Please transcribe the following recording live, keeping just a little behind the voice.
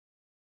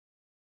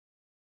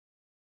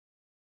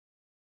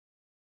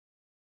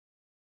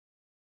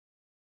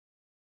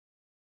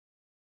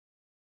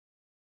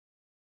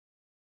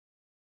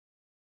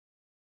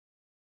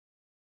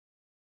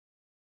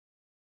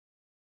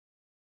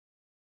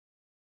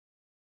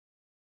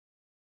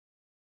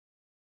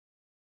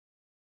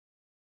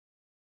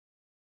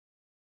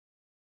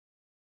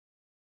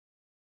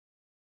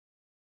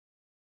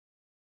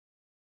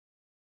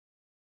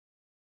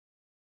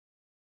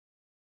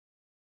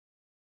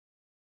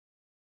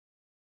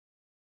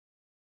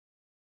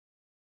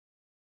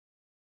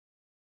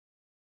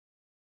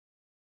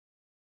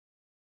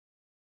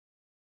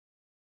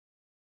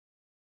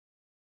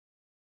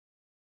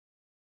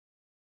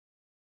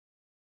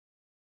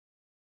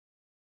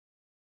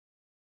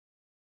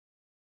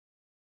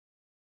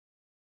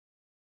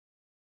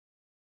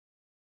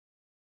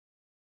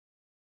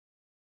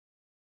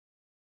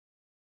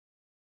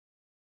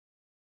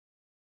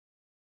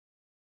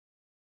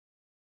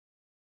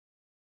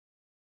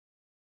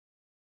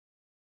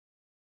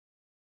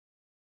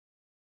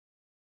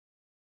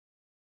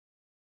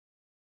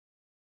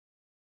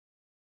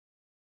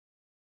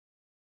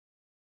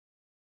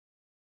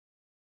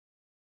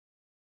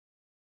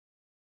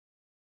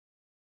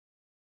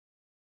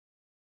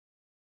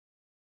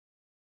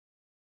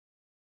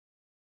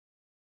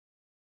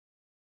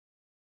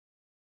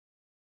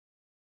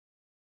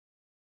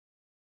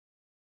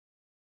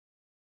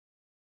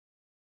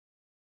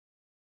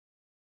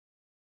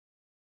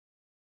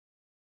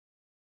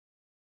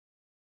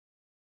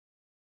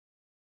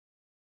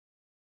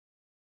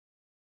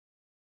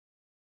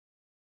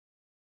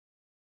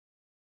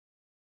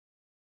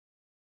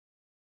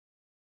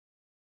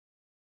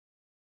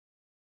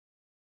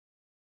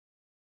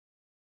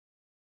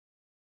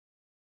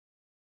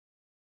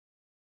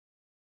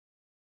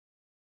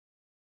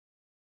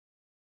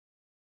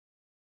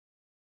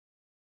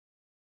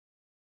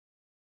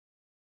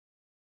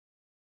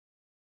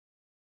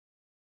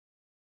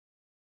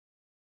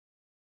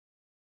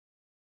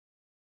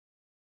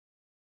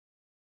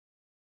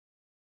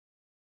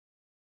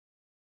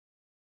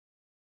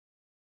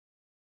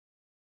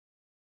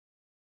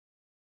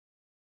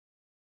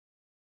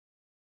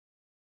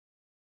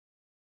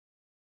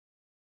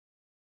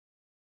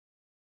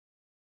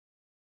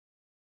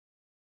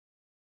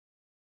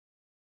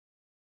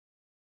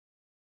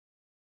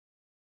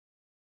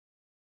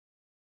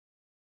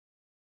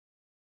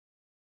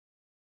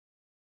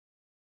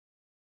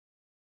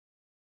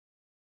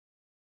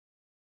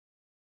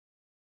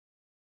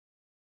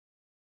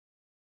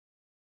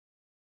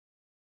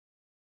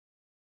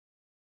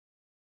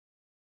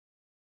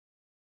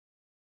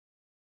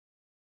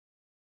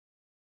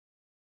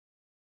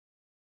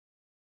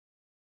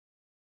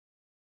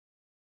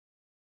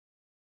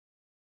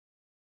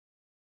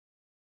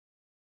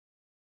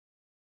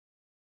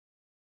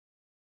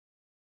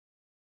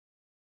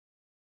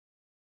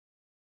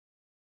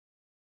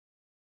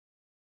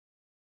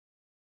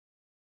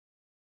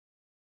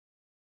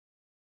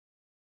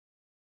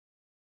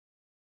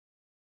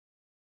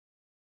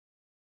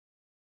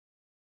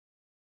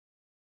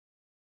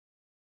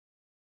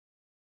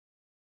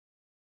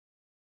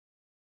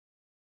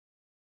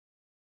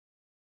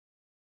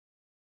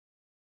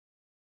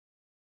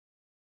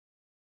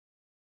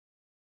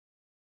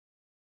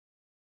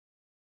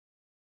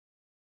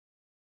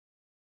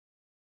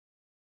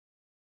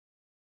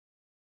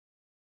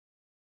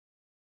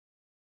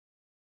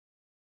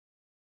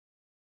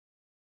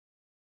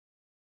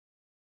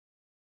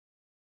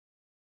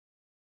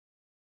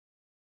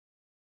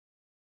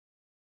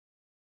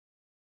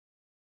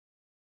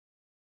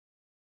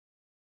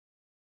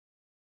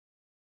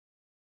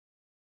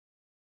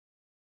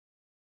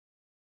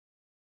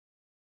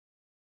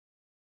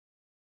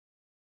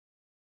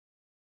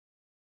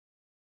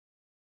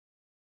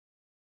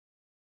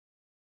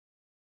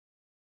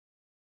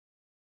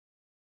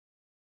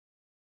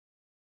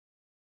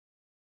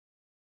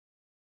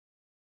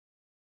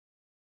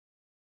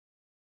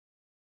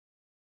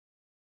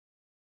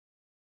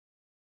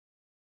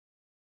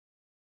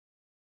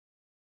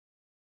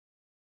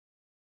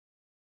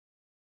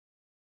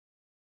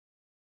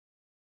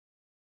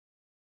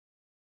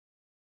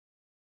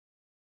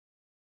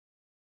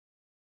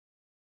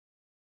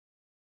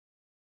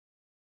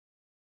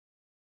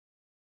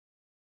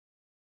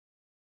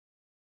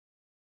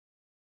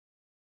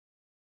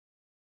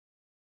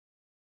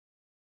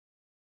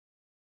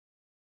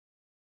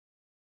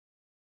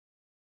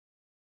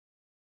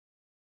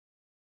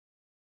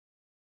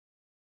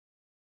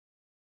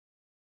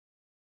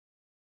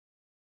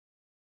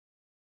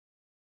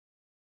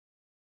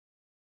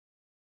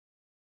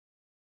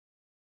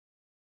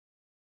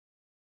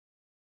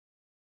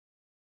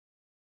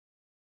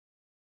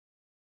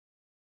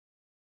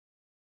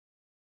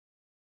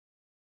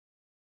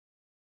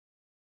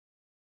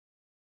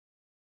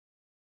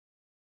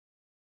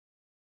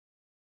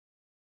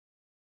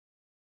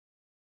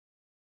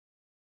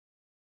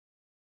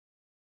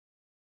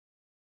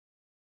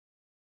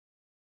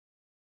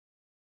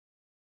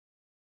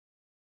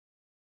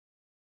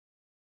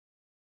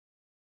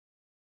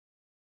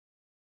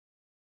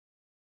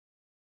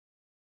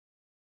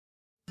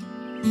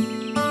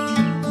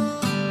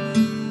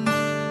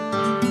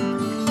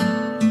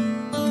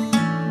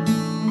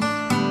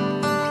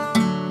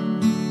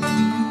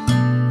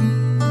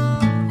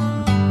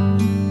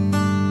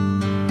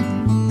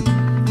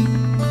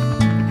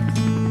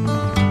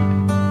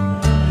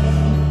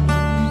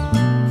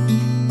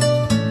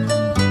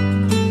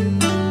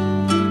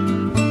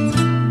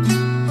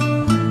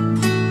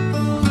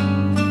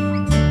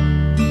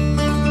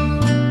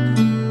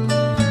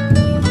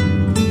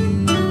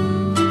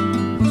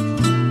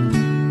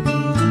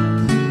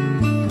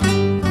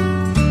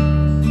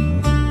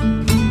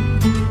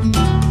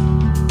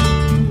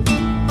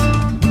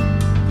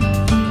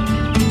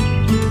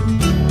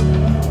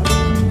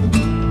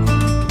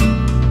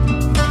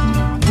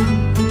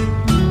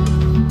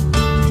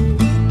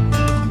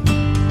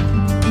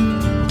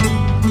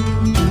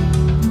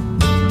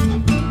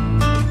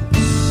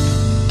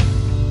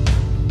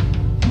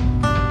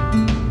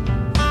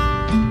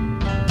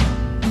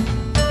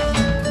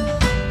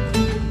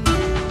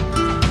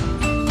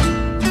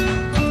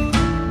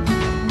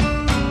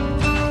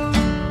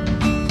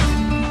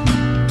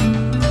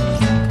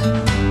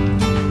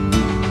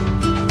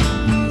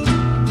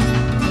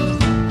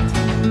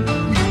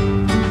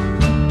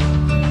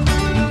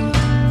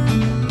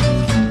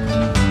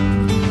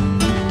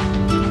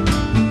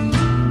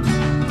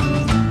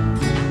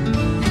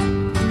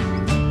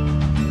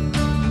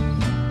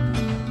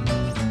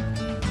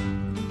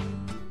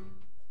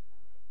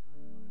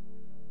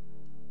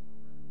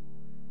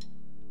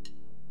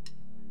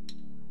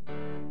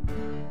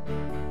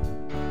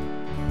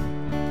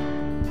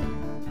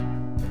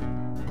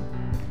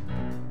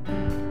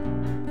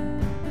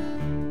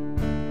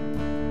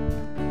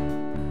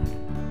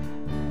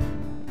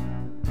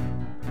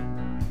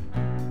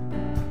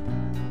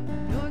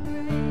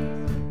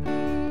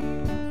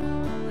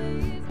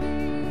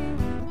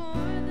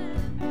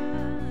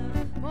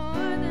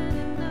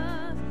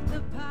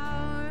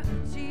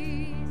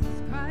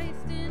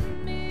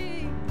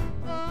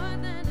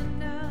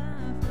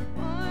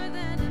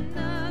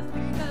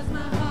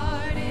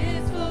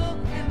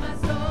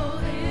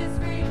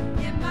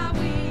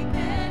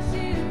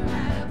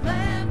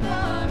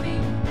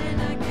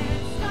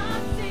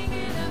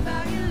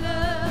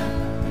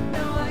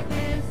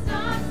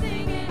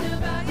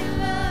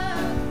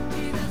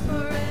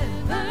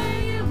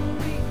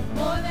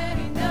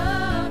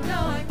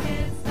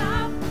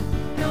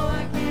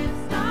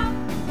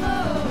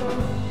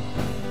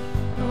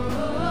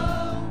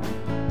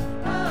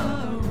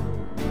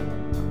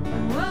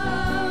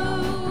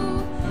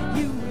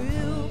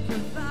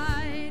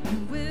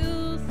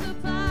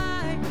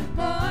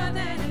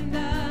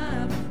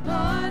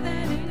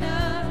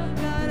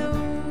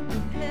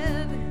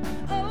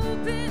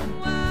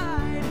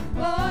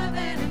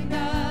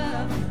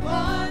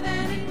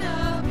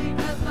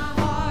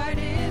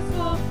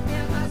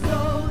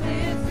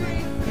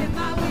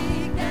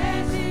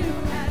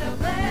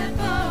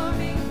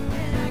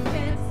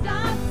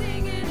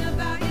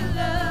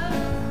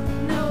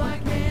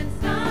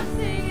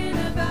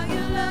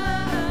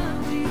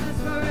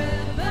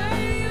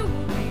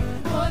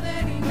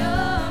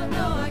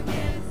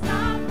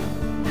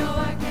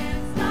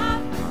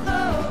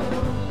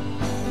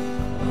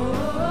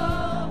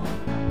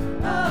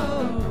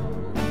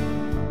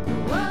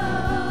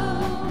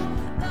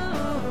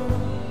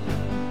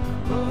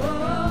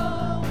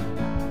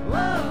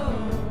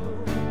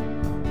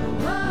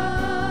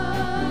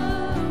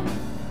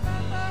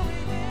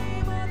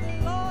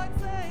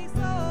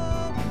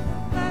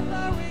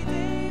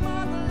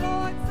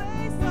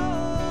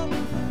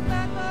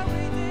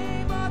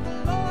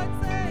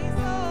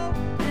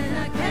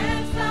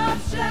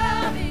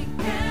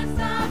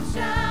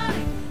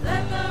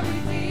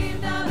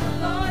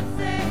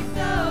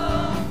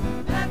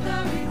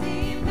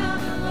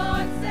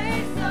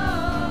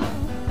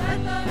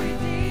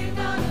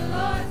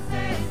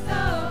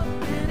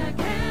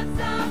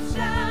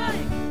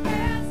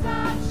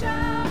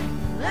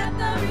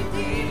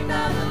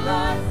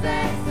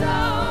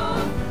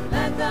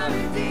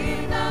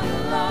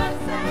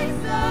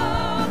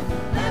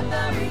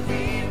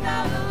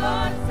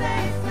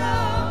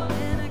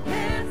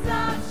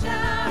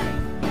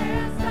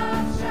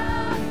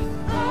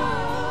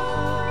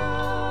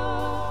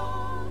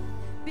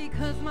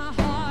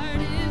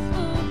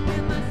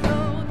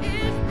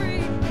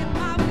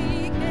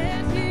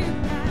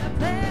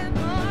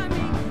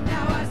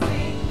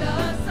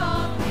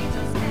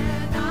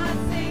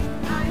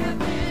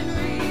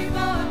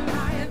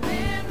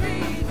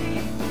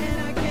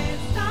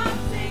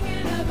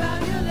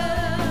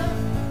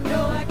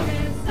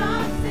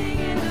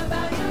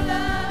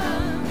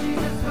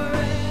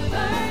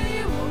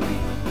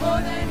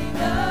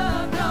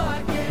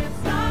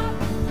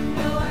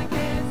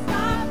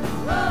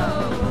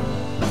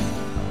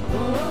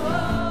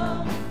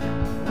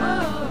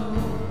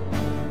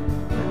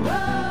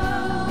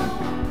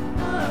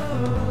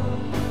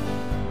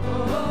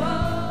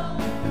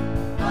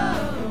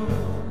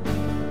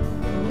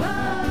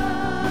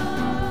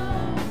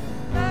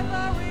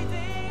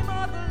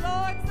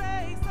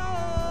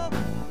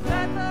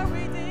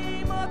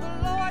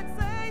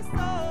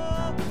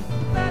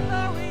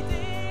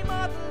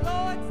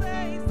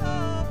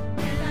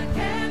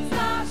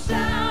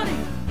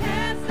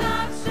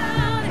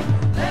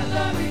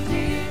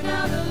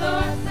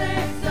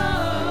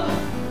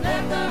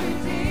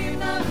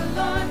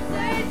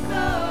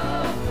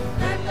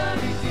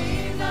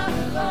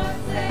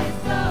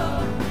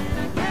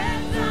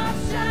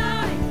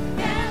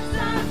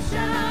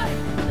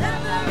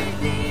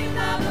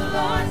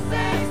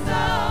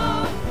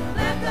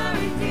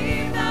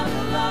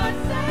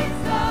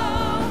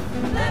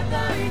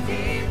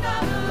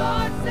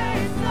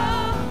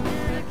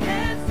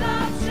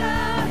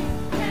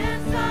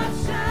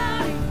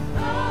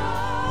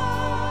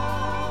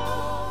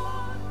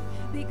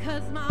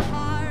because my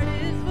heart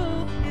is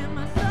full and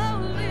my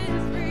soul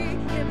is free.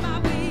 In my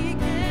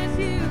weakness,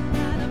 you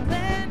got a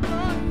plan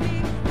for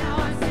me. Now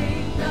I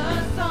sing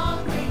the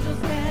song angels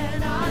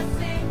cannot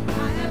sing.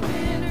 I have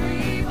been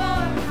reborn,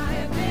 I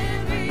have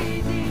been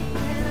redeemed,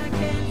 and I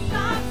can't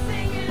stop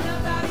singing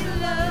about your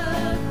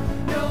love.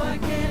 No, I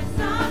can't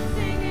stop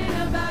singing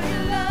about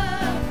your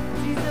love.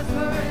 Jesus,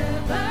 forever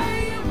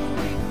you will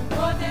be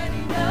more than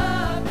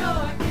enough. No,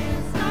 I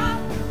can't stop.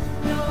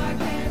 No, I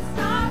can't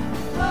stop.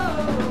 Oh,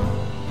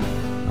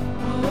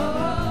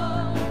 oh,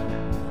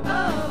 oh,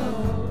 oh,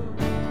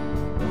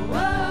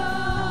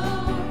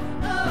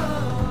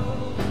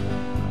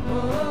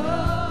 oh,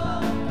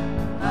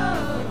 oh,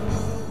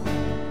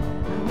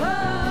 oh,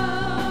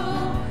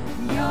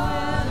 your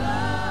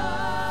love.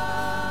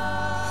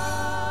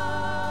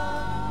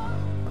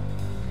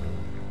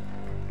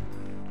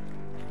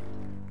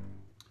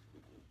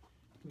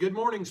 Good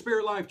morning,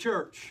 Spirit Life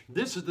Church.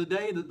 This is the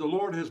day that the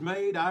Lord has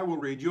made. I will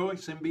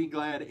rejoice and be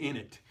glad in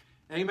it.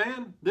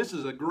 Amen. This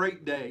is a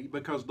great day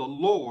because the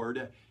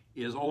Lord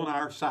is on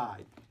our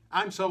side.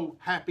 I'm so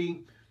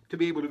happy to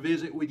be able to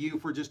visit with you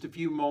for just a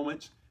few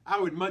moments. I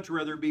would much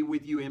rather be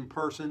with you in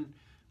person,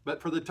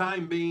 but for the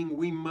time being,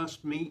 we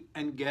must meet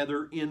and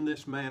gather in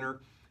this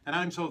manner. And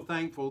I'm so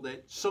thankful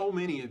that so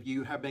many of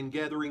you have been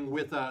gathering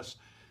with us,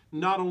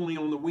 not only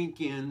on the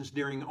weekends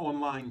during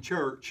online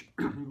church,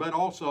 but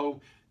also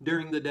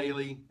during the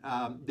daily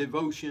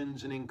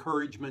devotions and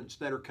encouragements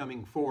that are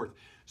coming forth.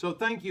 So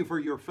thank you for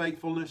your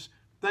faithfulness.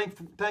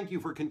 Thank you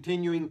for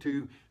continuing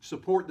to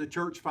support the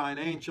church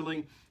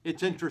financially.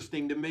 It's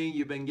interesting to me,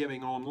 you've been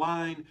giving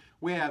online.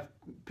 We have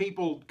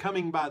people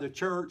coming by the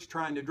church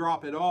trying to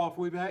drop it off.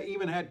 We've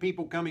even had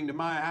people coming to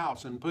my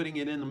house and putting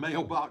it in the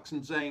mailbox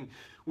and saying,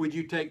 would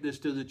you take this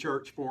to the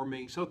church for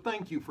me? So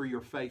thank you for your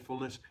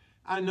faithfulness.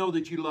 I know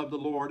that you love the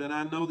Lord, and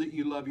I know that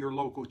you love your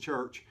local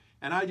church.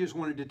 And I just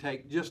wanted to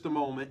take just a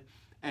moment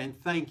and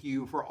thank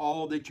you for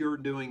all that you're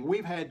doing.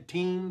 We've had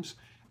teams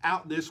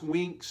out this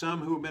week,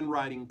 some who have been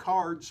writing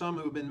cards, some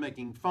who have been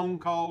making phone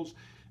calls.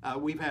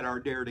 We've had our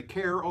Dare to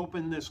Care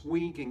open this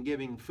week and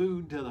giving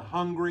food to the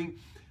hungry.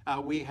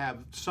 We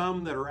have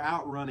some that are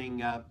out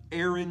running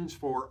errands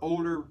for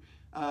older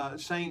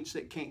saints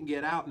that can't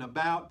get out and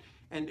about.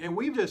 And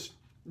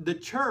the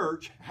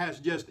church has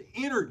just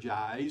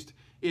energized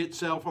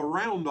itself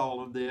around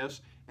all of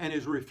this and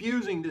is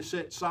refusing to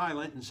sit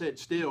silent and sit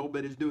still,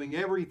 but is doing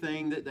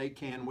everything that they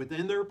can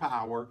within their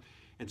power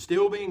and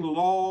still being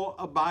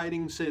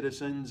law-abiding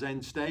citizens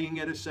and staying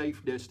at a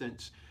safe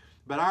distance.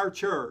 But our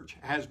church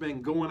has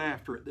been going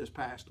after it this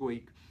past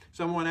week.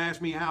 Someone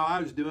asked me how I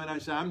was doing. I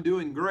said, I'm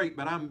doing great,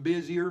 but I'm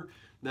busier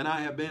than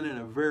I have been in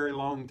a very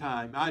long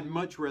time. I'd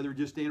much rather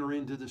just enter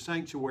into the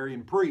sanctuary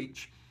and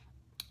preach,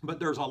 but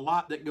there's a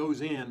lot that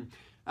goes in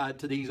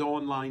to these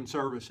online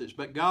services.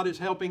 But God is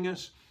helping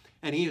us,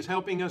 and He is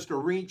helping us to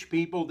reach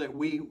people that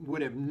we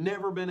would have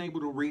never been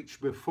able to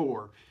reach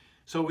before.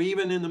 So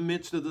even in the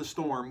midst of the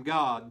storm,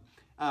 God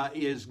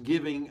is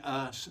giving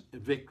us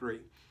victory.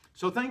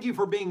 So thank you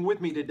for being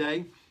with me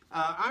today.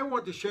 I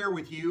want to share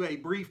with you a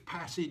brief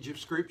passage of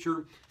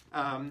Scripture,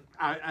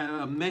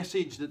 a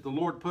message that the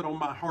Lord put on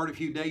my heart a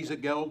few days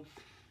ago.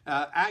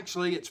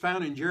 Actually, it's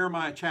found in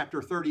Jeremiah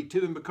chapter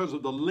 32, and because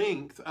of the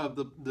length of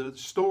the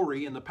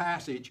story and the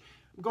passage,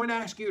 I'm going to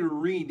ask you to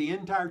read the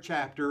entire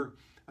chapter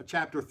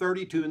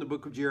 32 in the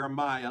book of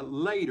Jeremiah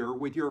later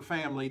with your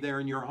family there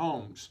in your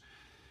homes.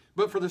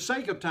 But for the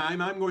sake of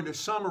time, I'm going to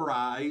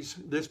summarize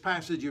this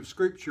passage of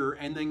Scripture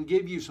and then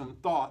give you some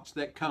thoughts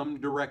that come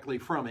directly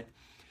from it.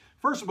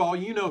 First of all,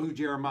 you know who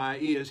Jeremiah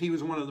is. He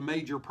was one of the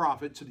major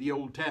prophets of the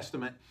Old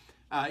Testament.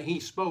 He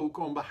spoke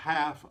on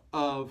behalf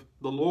of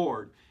the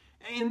Lord.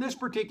 In this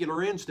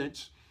particular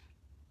instance,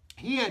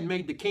 he had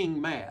made the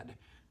king mad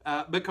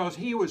because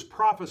he was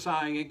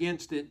prophesying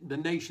against the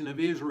nation of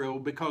Israel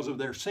because of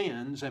their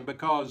sins and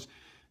because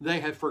they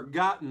had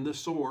forgotten the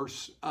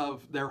source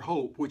of their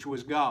hope, which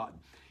was God.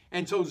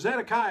 And so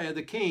Zedekiah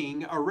the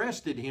king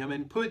arrested him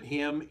and put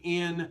him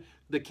in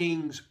the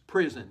king's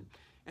prison.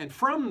 And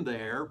from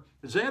there,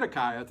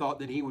 Zedekiah thought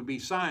that he would be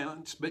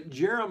silenced, but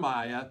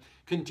Jeremiah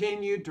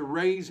continued to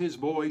raise his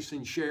voice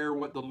and share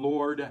what the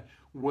Lord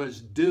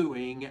was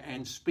doing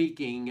and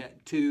speaking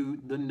to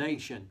the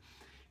nation.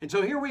 And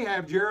so here we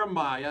have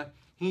Jeremiah.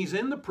 He's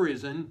in the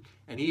prison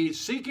and he's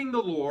seeking the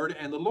Lord,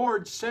 and the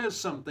Lord says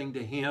something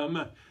to him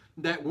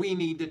that we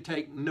need to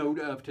take note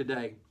of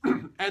today.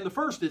 And the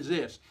first is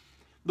this.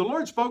 The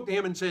Lord spoke to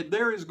him and said,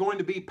 there is going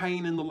to be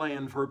pain in the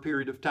land for a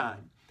period of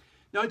time.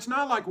 Now, it's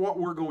not like what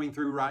we're going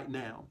through right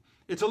now.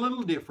 It's a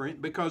little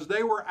different because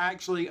they were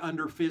actually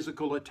under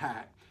physical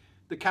attack.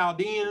 The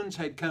Chaldeans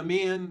had come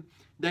in.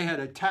 They had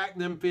attacked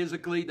them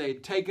physically. They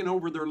had taken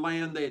over their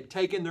land. They had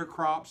taken their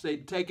crops. They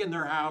had taken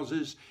their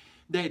houses.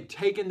 They had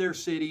taken their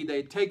city. They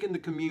had taken the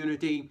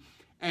community.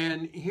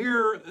 And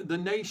here the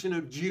nation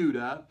of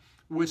Judah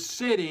was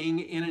sitting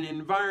in an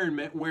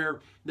environment where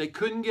they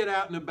couldn't get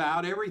out and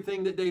about.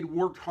 Everything that they'd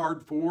worked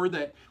hard for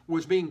that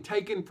was being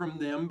taken from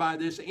them by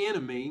this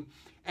enemy.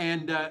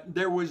 And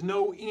there was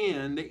no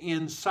end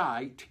in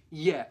sight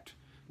yet.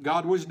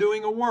 God was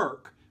doing a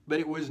work, but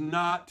it was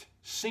not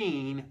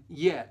seen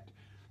yet.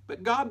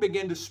 But God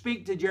began to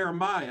speak to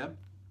Jeremiah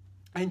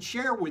and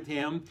share with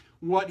him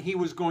what he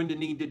was going to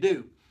need to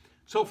do.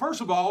 So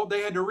first of all,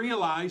 they had to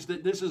realize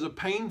that this is a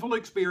painful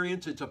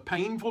experience. It's a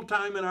painful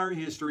time in our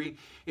history.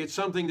 It's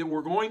something that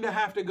we're going to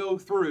have to go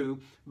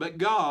through, but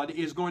God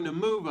is going to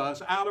move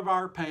us out of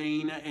our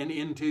pain and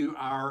into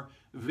our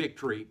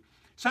victory.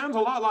 Sounds a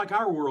lot like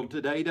our world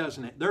today,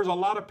 doesn't it? There's a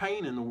lot of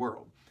pain in the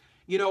world.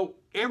 You know,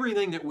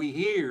 everything that we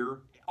hear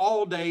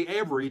all day,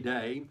 every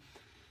day,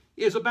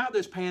 is about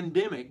this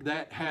pandemic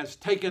that has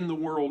taken the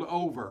world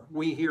over.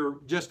 We hear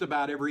just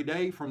about every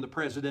day from the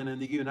President of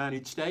the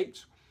United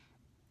States.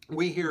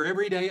 We hear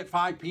every day at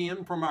 5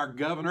 p.m. from our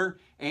governor,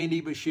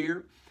 Andy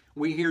Beshear.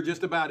 We hear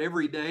just about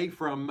every day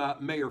from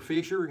Mayor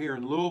Fisher here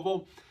in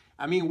Louisville.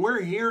 I mean,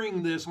 we're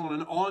hearing this on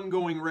an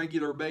ongoing,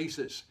 regular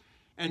basis.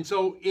 And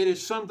so it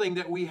is something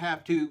that we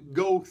have to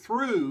go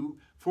through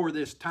for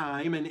this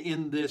time and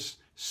in this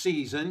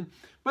season,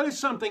 but it's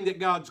something that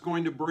God's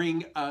going to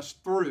bring us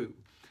through.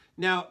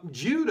 Now,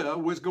 Judah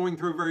was going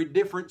through a very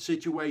different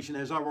situation,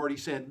 as I've already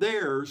said.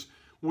 Theirs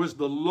was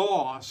the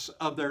loss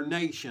of their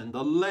nation,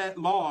 the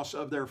loss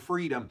of their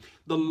freedom,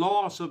 the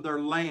loss of their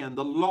land,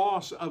 the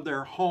loss of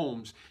their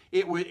homes.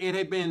 It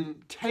had been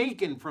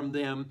taken from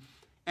them,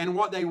 and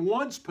what they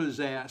once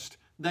possessed,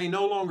 they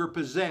no longer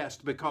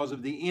possessed because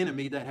of the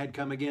enemy that had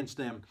come against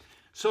them.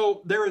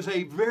 So there is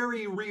a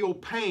very real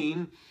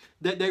pain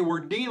that they were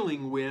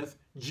dealing with,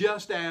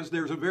 just as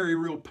there's a very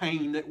real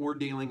pain that we're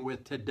dealing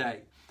with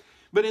today.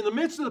 But in the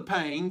midst of the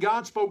pain,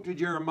 God spoke to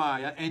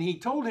Jeremiah, and he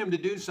told him to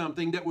do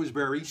something that was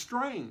very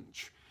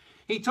strange.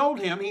 He told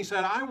him, he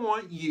said, I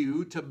want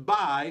you to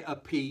buy a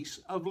piece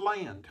of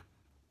land.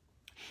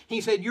 He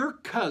said, your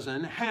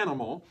cousin,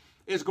 Hannibal,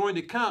 is going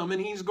to come,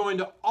 and he's going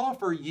to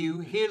offer you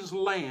his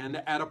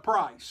land at a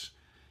price.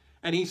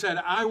 And he said,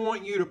 I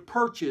want you to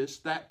purchase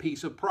that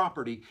piece of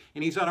property.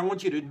 And he said, I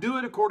want you to do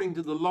it according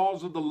to the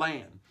laws of the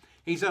land.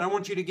 He said, I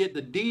want you to get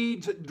the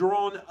deeds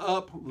drawn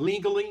up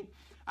legally.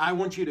 I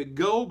want you to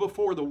go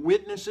before the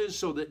witnesses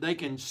so that they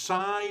can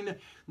sign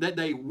that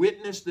they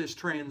witnessed this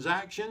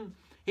transaction.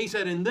 He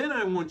said, and then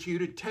I want you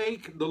to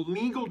take the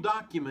legal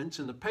documents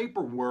and the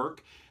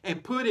paperwork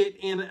and put it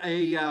in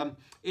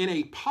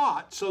a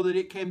pot so that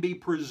it can be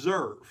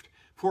preserved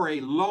for a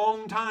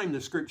long time,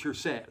 the scripture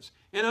says.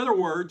 In other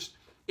words,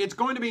 it's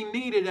going to be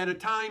needed at a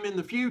time in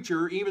the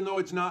future, even though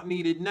it's not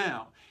needed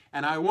now.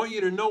 And I want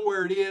you to know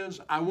where it is.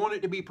 I want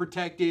it to be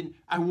protected.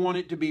 I want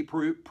it to be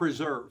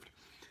preserved.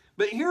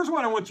 But here's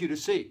what I want you to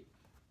see.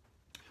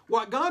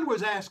 What God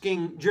was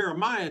asking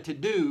Jeremiah to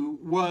do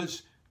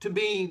was to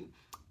be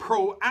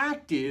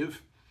proactive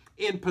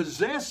in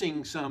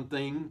possessing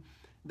something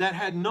that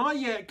had not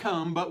yet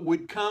come but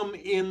would come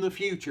in the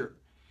future.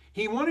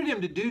 He wanted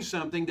him to do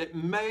something that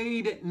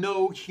made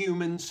no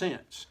human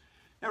sense.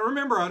 Now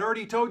remember, I'd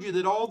already told you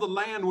that all the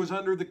land was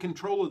under the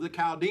control of the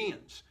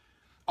Chaldeans.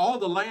 All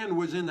the land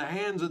was in the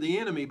hands of the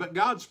enemy, but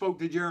God spoke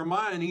to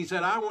Jeremiah and he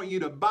said, I want you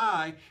to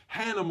buy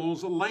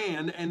Hannibal's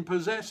land and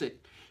possess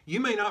it. You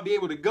may not be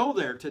able to go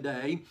there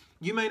today.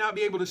 You may not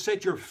be able to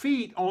set your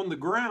feet on the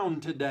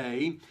ground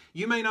today.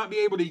 You may not be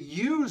able to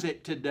use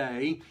it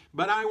today,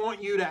 but I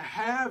want you to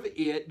have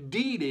it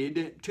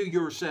deeded to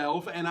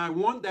yourself, and I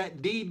want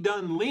that deed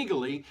done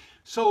legally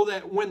so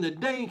that when the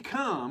day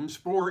comes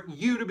for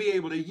you to be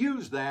able to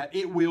use that,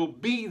 it will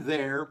be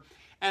there.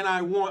 And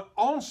I want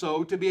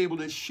also to be able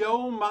to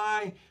show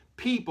my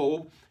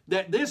people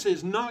that this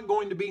is not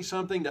going to be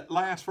something that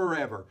lasts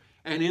forever.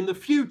 And in the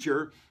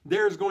future,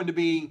 there's going to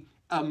be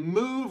a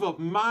move of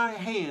my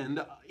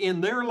hand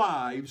in their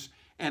lives,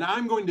 and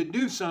I'm going to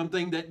do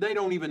something that they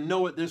don't even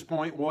know at this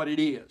point what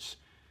it is.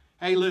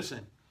 Hey,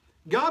 listen,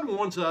 God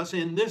wants us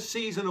in this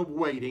season of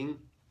waiting,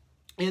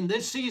 in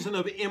this season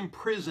of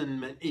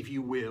imprisonment, if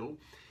you will.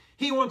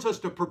 He wants us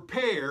to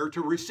prepare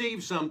to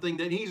receive something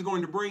that He's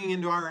going to bring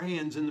into our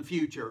hands in the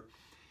future.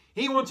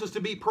 He wants us to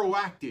be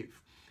proactive.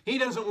 He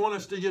doesn't want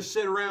us to just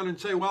sit around and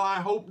say, well,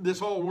 I hope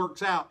this all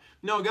works out.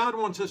 No, God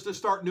wants us to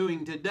start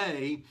doing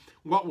today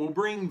what will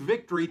bring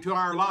victory to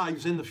our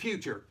lives in the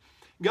future.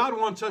 God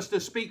wants us to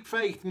speak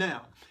faith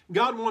now.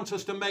 God wants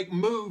us to make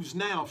moves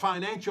now,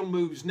 financial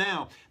moves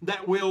now,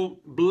 that will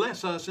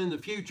bless us in the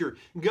future.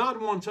 God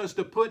wants us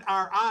to put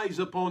our eyes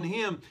upon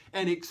Him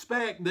and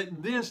expect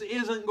that this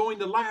isn't going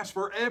to last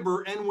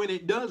forever, and when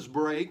it does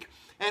break,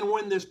 and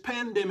when this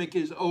pandemic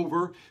is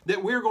over,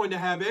 that we're going to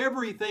have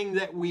everything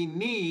that we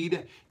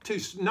need to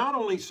not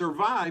only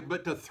survive,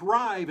 but to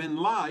thrive in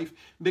life,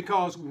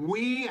 because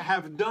we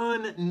have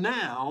done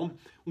now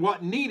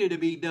what needed to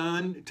be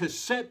done to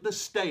set the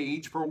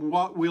stage for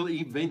what will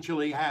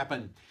eventually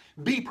happen.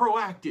 Be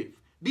proactive.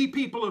 Be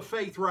people of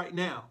faith right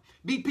now.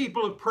 Be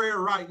people of prayer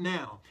right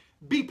now.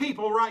 Be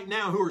people right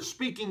now who are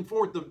speaking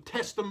forth the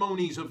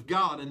testimonies of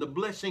God and the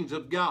blessings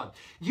of God.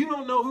 You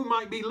don't know who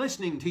might be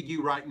listening to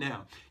you right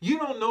now. You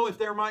don't know if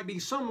there might be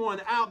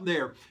someone out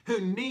there who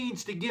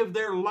needs to give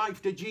their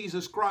life to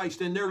Jesus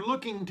Christ, and they're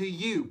looking to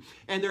you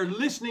and they're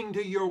listening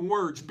to your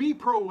words. Be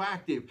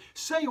proactive.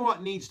 Say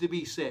what needs to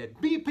be said.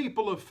 Be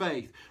people of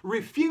faith.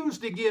 Refuse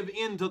to give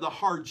in to the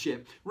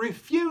hardship.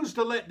 Refuse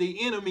to let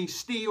the enemy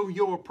steal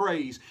your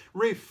praise.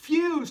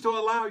 Refuse to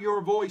allow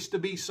your voice to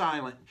be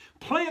silent.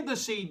 Plant the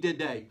seed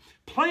today.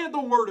 Plant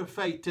the word of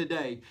faith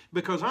today,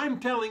 because I'm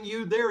telling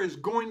you there is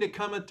going to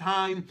come a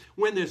time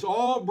when this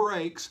all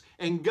breaks,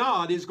 and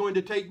God is going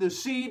to take the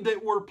seed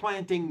that we're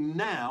planting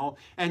now,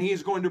 and He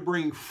is going to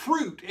bring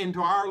fruit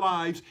into our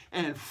lives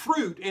and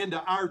fruit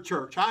into our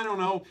church. I don't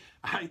know.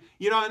 I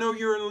know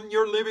you're in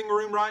your living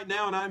room right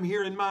now, and I'm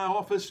here in my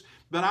office,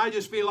 but I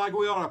just feel like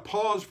we ought to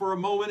pause for a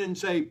moment and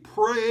say,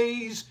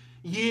 praise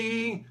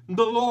ye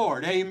the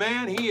Lord.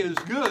 Amen. He is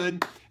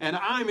good, and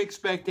I'm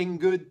expecting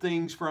good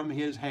things from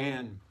His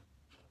hand.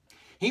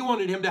 He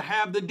wanted him to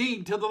have the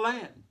deed to the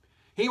land.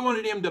 He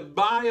wanted him to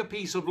buy a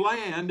piece of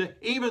land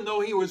even though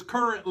he was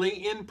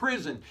currently in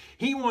prison.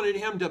 He wanted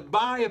him to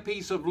buy a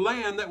piece of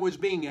land that was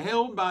being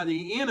held by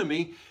the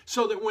enemy,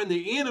 so that when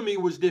the enemy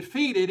was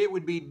defeated, it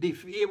would be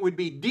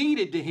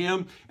deeded to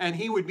him, and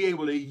he would be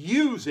able to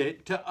use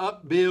it to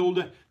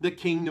upbuild the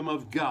kingdom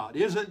of God.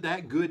 Isn't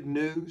that good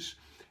news?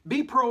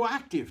 Be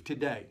proactive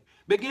today.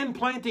 Begin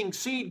planting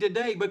seed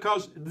today,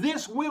 because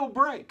this will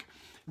break.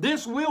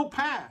 This will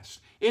pass.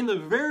 In the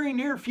very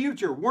near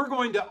future, we're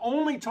going to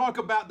only talk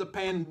about the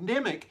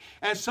pandemic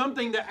as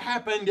something that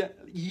happened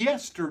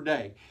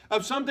yesterday,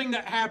 of something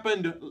that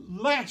happened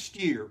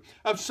last year,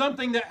 of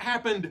something that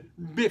happened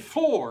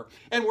before.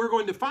 And we're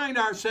going to find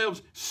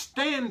ourselves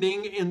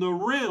standing in the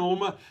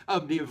realm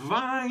of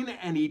divine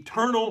and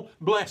eternal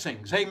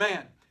blessings.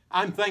 Amen.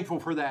 I'm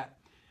thankful for that.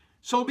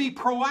 So be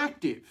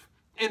proactive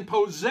in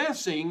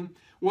possessing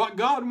what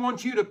God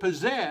wants you to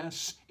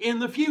possess in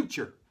the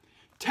future.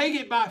 Take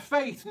it by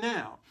faith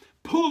now.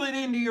 Pull it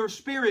into your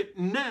spirit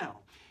now.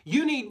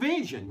 You need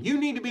vision. You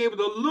need to be able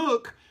to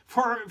look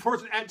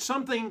at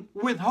something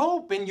with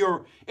hope in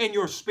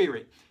your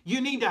spirit. You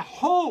need to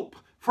hope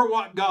for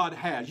what God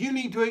has. You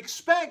need to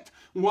expect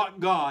what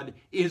God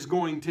is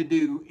going to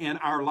do in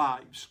our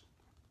lives.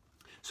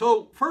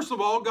 So, first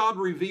of all, God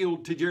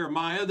revealed to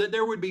Jeremiah that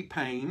there would be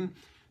pain,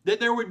 that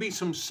there would be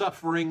some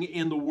suffering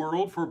in the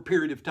world for a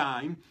period of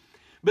time.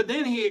 But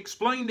then He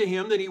explained to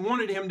him that He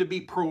wanted him to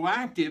be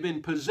proactive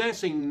in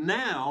possessing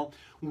now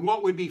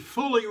what would be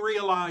fully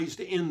realized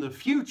in the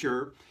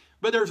future.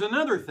 But there's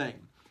another thing.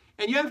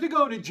 And you have to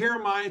go to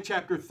Jeremiah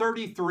chapter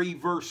 33,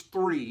 verse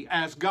 3,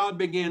 as God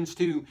begins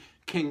to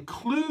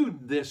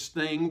conclude this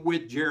thing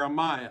with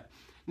Jeremiah.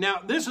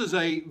 Now, this is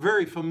a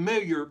very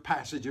familiar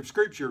passage of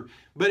Scripture,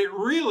 but it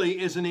really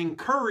is an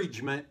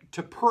encouragement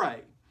to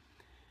pray.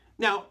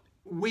 Now,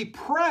 we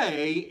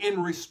pray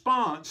in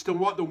response to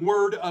what the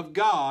Word of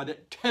God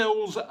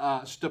tells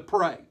us to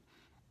pray.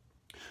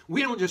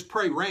 We don't just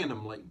pray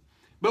randomly,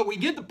 but we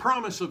get the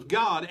promise of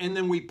God, and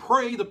then we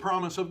pray the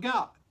promise of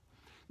God.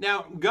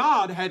 Now,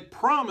 God had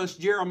promised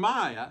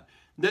Jeremiah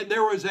that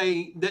there was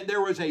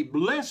a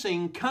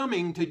blessing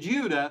coming to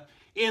Judah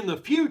in the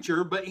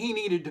future, but he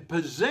needed to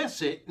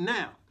possess it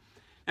now.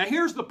 Now,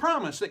 here's the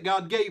promise that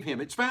God gave him.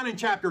 It's found in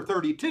chapter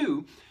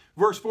 32,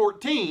 verse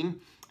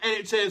 14. And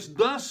it says,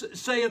 "Thus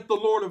saith the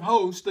Lord of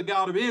hosts, the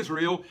God of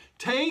Israel,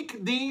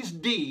 take these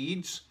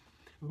deeds,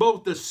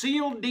 both the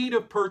sealed deed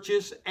of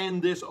purchase and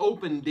this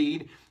open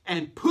deed,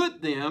 and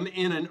put them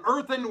in an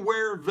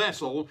earthenware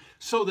vessel,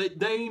 so that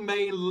they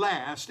may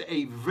last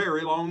a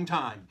very long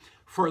time.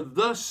 For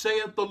thus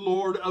saith the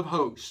Lord of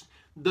hosts,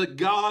 the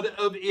God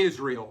of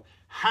Israel,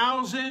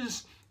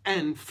 houses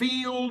and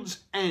fields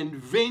and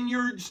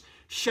vineyards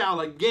shall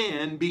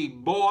again be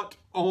bought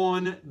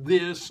on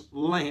this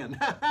land."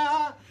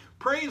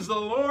 Praise the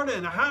Lord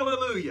and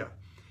hallelujah.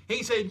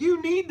 He said,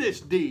 you need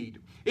this deed.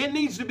 It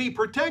needs to be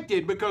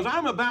protected, because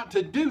I'm about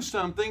to do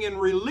something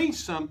and release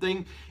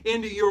something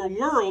into your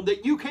world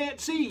that you can't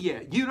see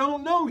yet. You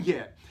don't know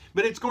yet.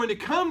 But it's going to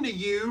come to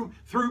you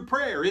through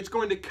prayer. It's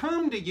going to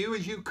come to you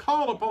as you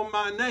call upon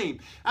my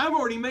name. I've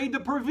already made the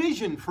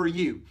provision for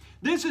you.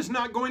 This is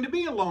not going to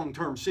be a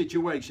long-term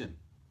situation.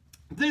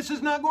 This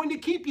is not going to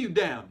keep you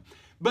down.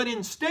 But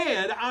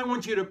instead, I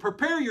want you to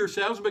prepare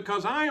yourselves,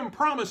 because I am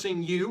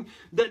promising you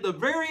that the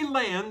very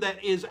land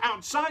that is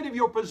outside of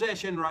your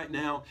possession right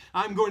now,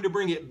 I'm going to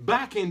bring it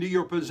back into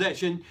your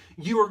possession.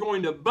 You are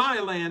going to buy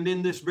land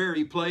in this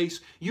very place.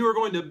 You are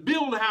going to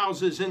build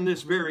houses in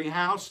this very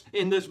house,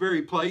 in this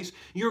very place.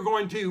 You're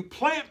going to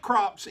plant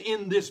crops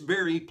in this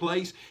very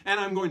place, and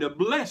I'm going to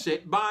bless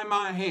it by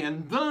my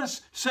hand.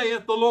 Thus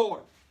saith the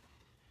Lord.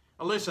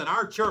 Listen,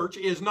 our church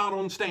is not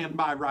on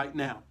standby right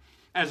now.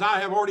 As I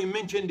have already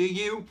mentioned to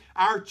you,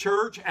 our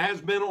church has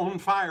been on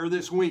fire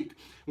this week.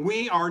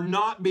 We are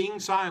not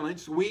being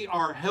silenced. We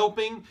are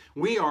helping.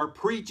 We are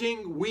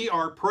preaching. We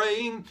are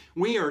praying.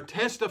 We are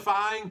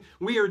testifying.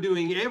 We are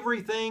doing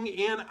everything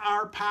in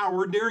our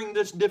power during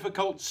this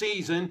difficult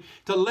season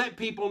to let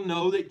people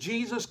know that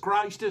Jesus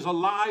Christ is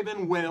alive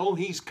and well.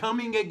 He's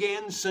coming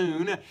again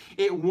soon.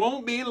 It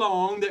won't be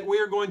long that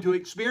we're going to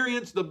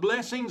experience the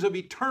blessings of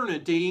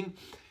eternity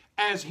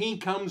as He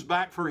comes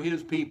back for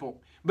His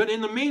people. But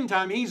in the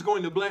meantime, He's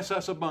going to bless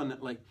us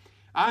abundantly.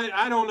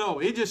 I don't know.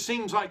 It just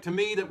seems like to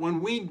me that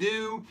when we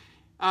do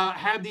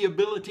have the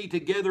ability to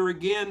gather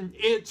again,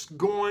 it's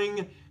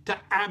going to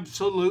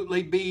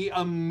absolutely be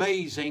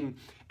amazing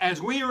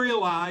as we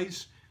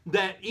realize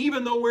that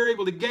even though we're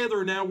able to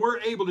gather now, we're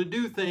able to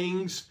do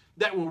things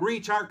that will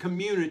reach our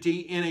community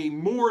in a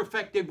more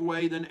effective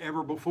way than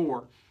ever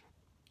before.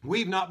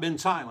 We've not been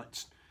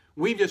silenced.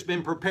 We've just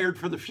been prepared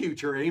for the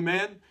future.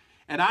 Amen?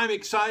 And I'm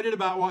excited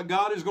about what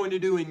God is going to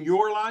do in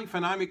your life,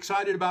 and I'm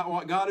excited about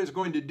what God is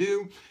going to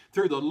do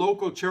through the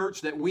local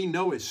church that we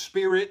know as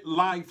Spirit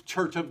Life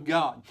Church of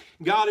God.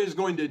 God is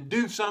going to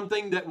do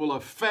something that will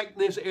affect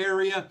this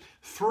area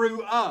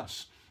through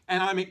us.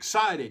 And I'm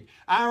excited.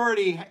 I've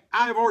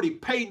already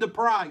paid the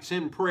price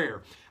in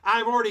prayer.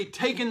 I've already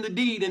taken the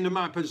deed into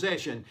my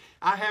possession.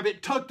 I have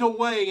it tucked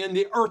away in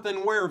the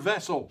earthenware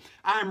vessel.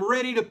 I'm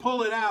ready to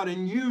pull it out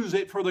and use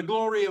it for the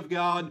glory of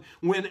God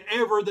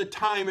whenever the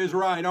time is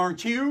right.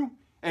 Aren't you?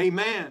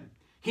 Amen.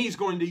 He's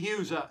going to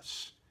use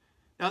us.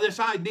 Now, this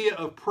idea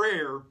of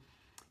prayer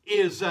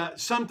is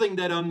something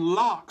that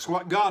unlocks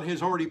what God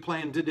has already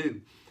planned to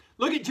do.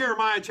 Look at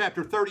Jeremiah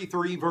chapter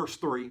 33, verse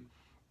 3.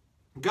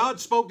 God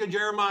spoke to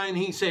Jeremiah and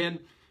He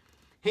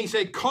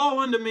said, "Call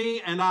unto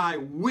me, and I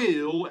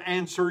will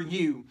answer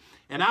you,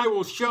 and I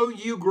will show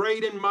you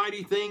great and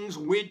mighty things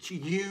which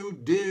you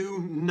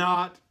do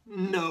not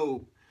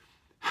know."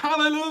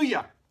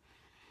 Hallelujah!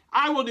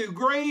 I will do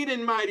great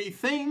and mighty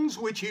things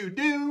which you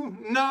do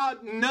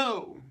not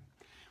know.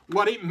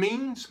 What it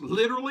means,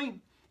 literally,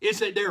 is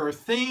that there are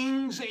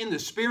things in the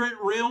spirit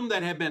realm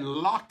that have been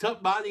locked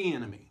up by the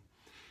enemy.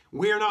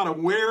 We are not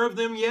aware of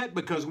them yet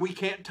because we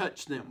can't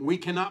touch them. We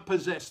cannot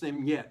possess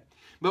them yet.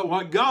 But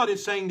what God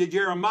is saying to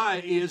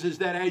Jeremiah is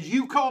that as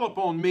you call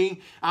upon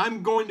me,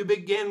 I'm going to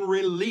begin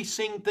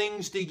releasing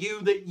things to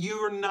you that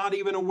you're not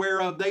even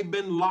aware of. They've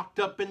been locked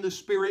up in the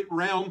spirit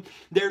realm.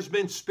 There's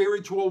been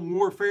spiritual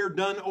warfare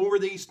done over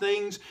these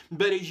things.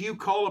 But as you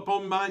call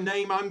upon my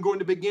name, I'm going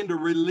to begin to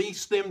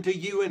release them to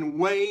you in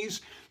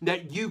ways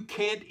that you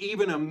can't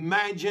even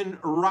imagine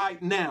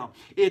right now.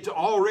 It's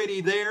already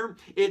there.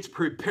 It's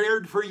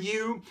prepared for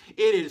you.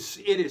 It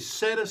is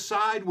set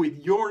aside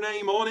with your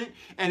name on it.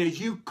 And as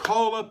you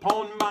call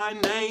upon my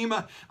name,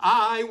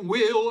 I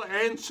will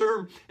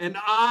answer, and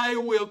I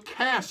will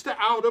cast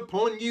out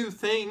upon you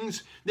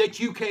things that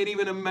you can't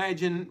even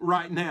imagine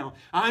right now.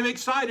 I'm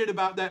excited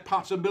about that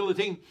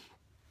possibility.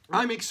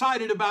 I'm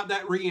excited about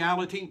that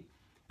reality.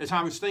 As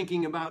I was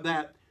thinking about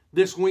that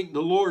this week,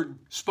 the Lord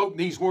spoke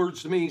these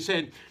words to me.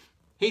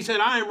 He said,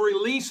 I am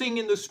releasing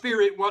in the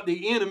spirit what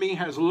the enemy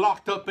has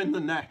locked up in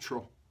the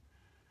natural.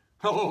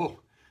 Oh,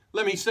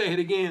 let me say it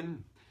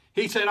again.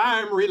 He said, I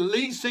am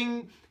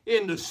releasing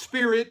in the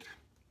spirit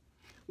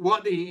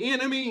what the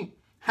enemy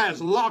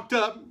has locked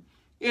up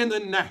in the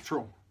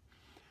natural.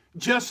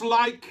 Just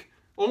like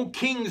old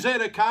King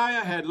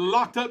Zedekiah had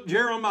locked up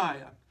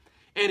Jeremiah,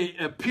 and it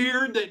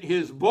appeared that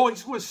his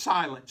voice was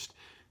silenced.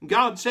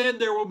 God said,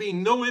 there will be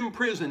no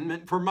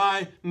imprisonment for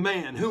my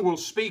man who will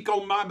speak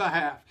on my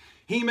behalf.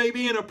 He may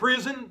be in a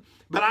prison,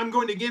 but I'm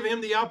going to give him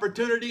the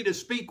opportunity to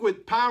speak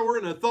with power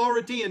and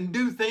authority and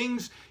do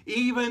things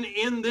even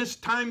in this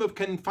time of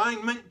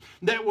confinement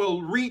that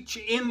will reach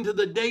into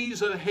the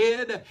days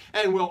ahead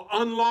and will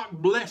unlock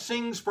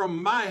blessings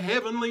from my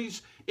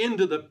heavenlies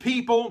into the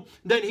people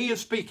that He is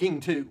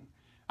speaking to.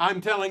 I'm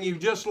telling you,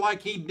 just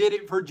like He did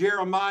it for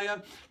Jeremiah,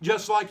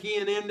 just like He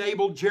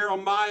enabled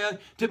Jeremiah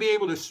to be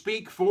able to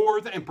speak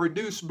forth and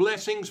produce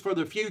blessings for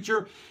the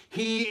future,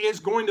 He is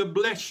going to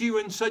bless you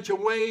in such a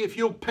way. If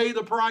you'll pay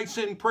the price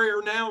in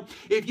prayer now,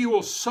 if you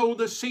will sow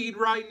the seed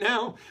right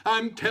now,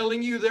 I'm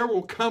telling you there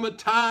will come a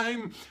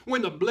time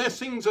when the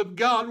blessings of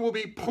God will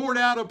be poured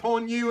out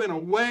upon you in a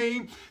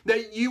way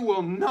that you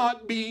will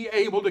not be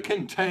able to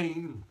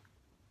contain.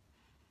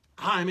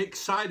 I'm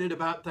excited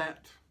about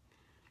that.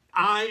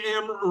 I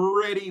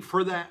am ready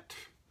for that.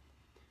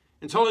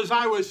 And so as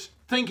I was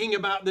thinking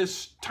about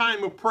this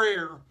time of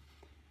prayer,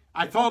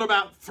 I thought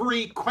about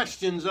 3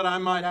 questions that I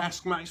might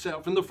ask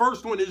myself. And the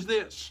first one is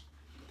this: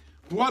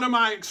 what am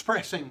I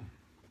expressing?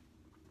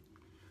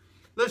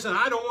 Listen,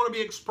 I don't want to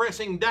be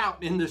expressing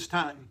doubt in this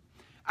time.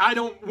 I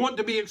don't want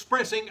to be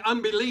expressing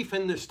unbelief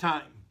in this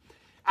time.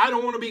 I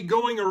don't want to be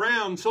going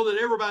around so that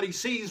everybody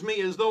sees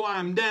me as though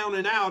I'm down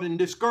and out and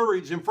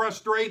discouraged and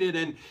frustrated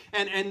and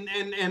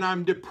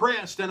I'm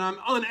depressed and I'm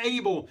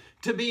unable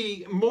to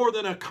be more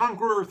than a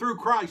conqueror through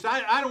Christ.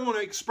 I don't want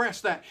to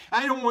express that.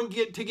 I don't want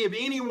to give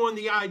anyone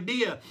the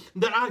idea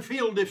that I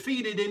feel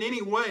defeated in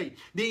any way.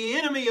 The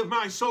enemy of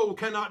my soul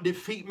cannot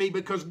defeat me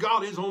because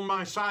God is on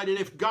my side. And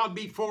if God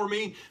be for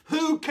me,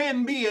 who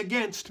can be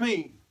against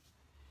me?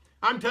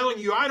 I'm telling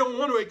you, I don't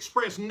want to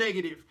express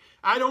negative.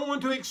 I don't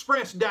want to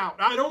express doubt.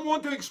 I don't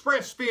want to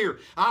express fear.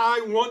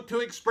 I want to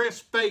express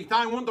faith.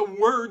 I want the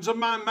words of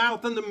my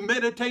mouth and the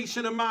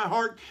meditation of my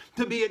heart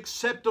to be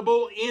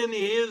acceptable in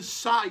His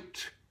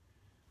sight.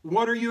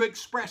 What are you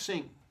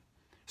expressing?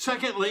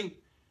 Secondly,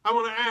 I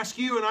want to ask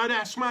you, and I'd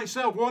ask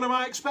myself, what am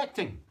I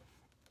expecting?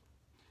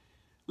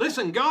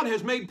 Listen, God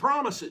has made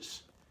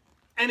promises.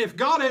 And if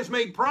God has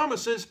made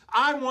promises,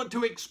 I want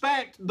to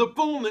expect the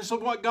fullness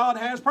of what God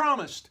has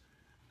promised.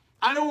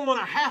 I don't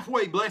want a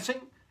halfway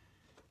blessing.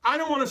 I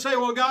don't want to say,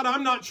 well, God,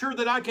 I'm not sure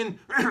that I can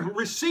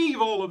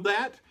receive all of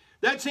that.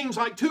 That seems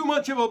like too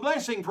much of a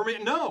blessing for me.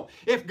 No,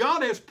 if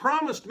God has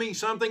promised me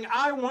something,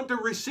 I want to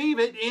receive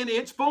it in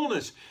its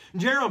fullness.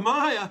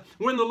 Jeremiah,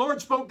 when the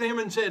Lord spoke to him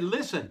and said,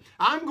 listen,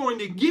 I'm going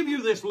to give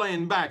you this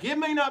land back. It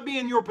may not be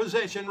in your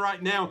possession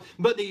right now,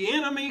 but the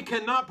enemy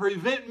cannot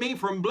prevent me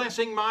from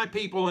blessing my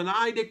people. And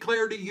I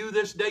declare to you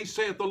this day,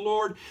 saith the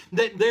Lord,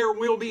 that there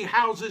will be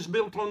houses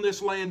built on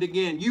this land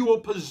again. You will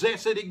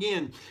possess it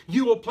again.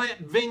 You will plant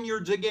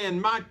vineyards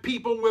again. My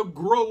people will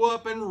grow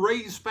up and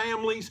raise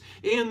families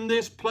in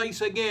this place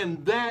again.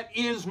 That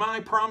is my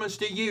promise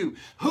to you.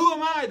 Who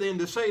am I then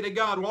to say to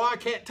God, well, I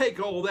can't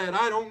take all that.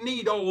 I don't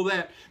need all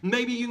that.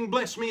 Maybe you can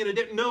bless me in a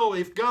different. No,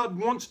 if God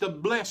wants to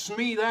bless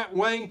me that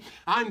way,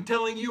 I'm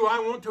telling you, I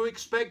want to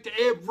expect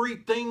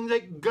everything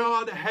that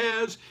God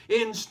has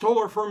in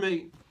store for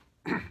me.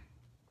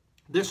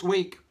 This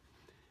week,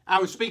 I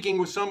was speaking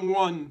with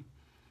someone.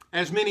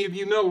 As many of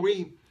you know,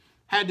 we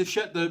had to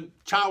shut the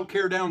child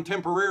care down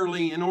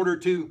temporarily in order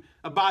to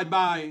abide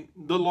by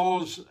the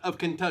laws of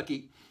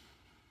Kentucky.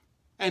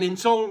 And in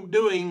so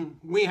doing,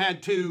 we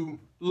had to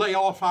lay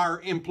off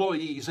our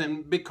employees.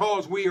 And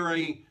because we are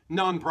a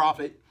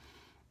nonprofit,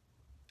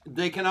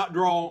 they cannot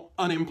draw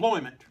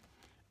unemployment.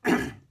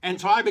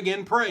 And so I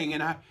began praying.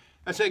 And I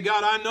said,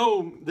 God, I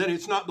know that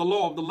it's not the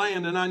law of the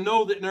land. And I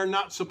know that they're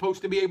not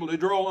supposed to be able to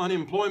draw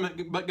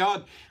unemployment. But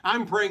God,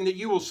 I'm praying that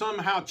you will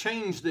somehow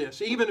change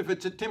this. Even if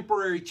it's a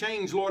temporary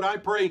change, Lord, I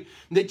pray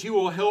that you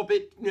will help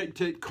it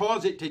to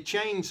cause it to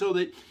change so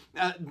that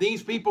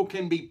these people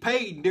can be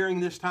paid during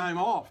this time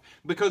off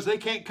because they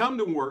can't come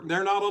to work.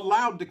 They're not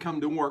allowed to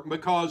come to work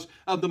because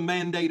of the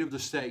mandate of the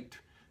state.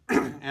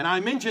 And I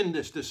mentioned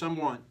this to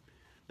someone.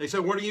 They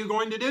said, what are you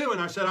going to do?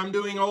 And I said, I'm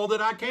doing all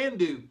that I can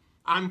do.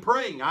 I'm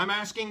praying. I'm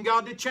asking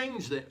God to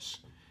change this.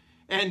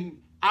 And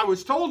I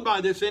was told by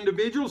this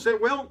individual,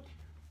 said, well,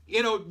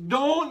 you know,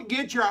 don't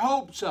get your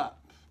hopes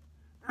up.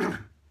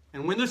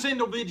 And when this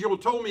individual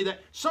told me that,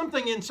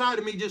 something inside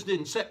of me just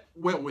didn't sit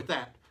well with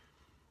that.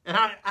 And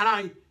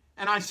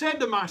I said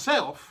to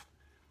myself,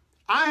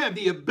 I have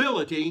the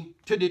ability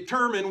to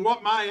determine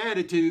what my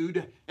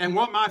attitude and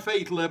what my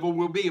faith level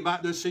will be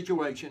about this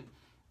situation.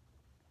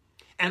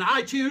 And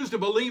I choose to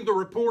believe the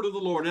report of the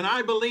Lord. And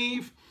I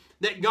believe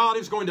that God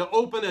is going to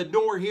open a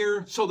door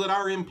here so that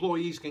our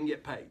employees can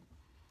get paid.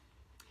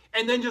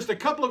 And then just a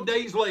couple of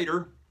days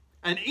later,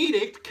 an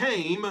edict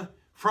came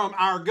from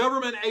our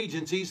government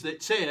agencies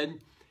that said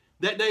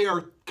that they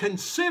are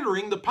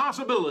considering the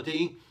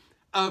possibility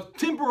of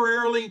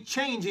temporarily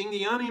changing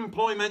the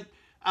unemployment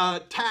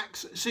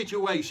tax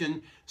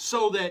situation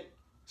so that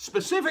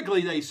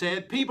specifically, they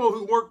said, people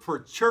who work for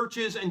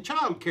churches and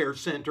child care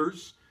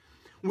centers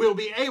will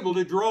be able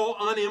to draw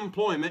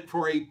unemployment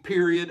for a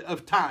period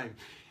of time.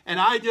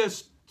 And I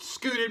just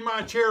scooted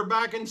my chair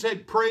back and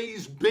said,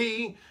 praise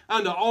be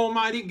unto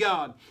Almighty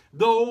God.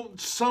 Though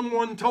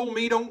someone told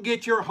me don't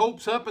get your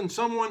hopes up and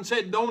someone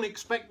said don't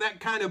expect that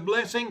kind of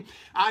blessing,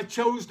 I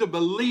chose to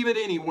believe it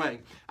anyway.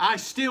 I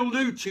still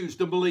do choose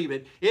to believe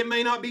it. It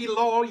may not be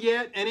law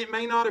yet and it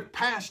may not have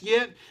passed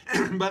yet,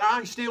 but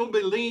I still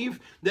believe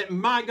that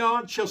my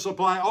God shall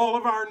supply all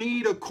of our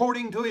need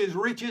according to His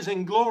riches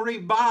and glory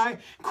by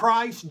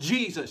Christ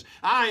Jesus.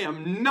 I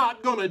am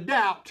not going to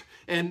doubt.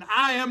 And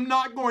I am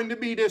not going to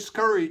be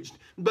discouraged,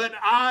 but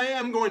I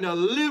am going to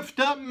lift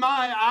up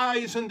my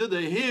eyes unto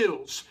the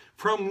hills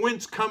from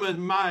whence cometh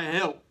my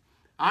help.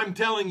 I'm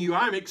telling you,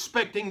 I'm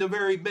expecting the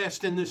very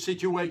best in this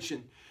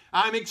situation.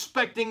 I'm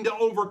expecting to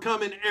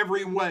overcome in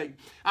every way.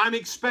 I'm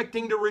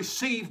expecting to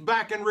receive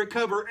back and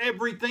recover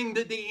everything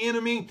that the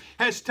enemy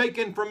has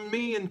taken from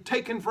me and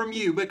taken from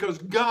you, because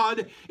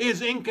God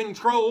is in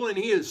control and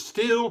He is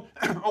still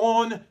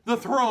on the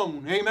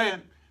throne.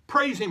 Amen.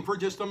 Praise Him for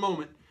just a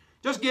moment.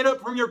 Just get up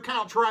from your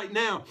couch right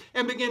now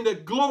and begin to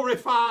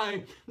glorify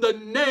the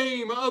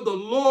name of the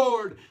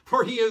Lord,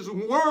 for He is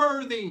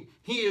worthy,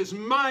 He is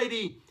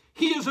mighty,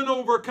 He is an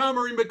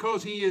overcomer, and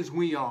because He is,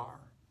 we are.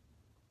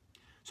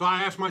 So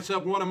I ask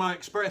myself, what am I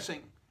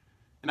expressing?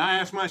 And I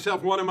ask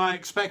myself, what am I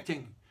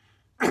expecting?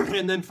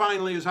 And then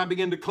finally, as I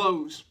begin to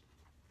close,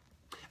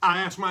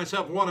 I ask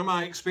myself, what am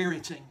I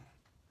experiencing?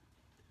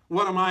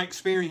 What am I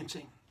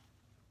experiencing?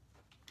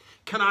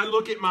 Can I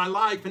look at my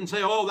life and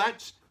say, oh,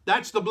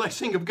 that's the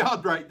blessing of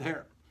God right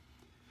there?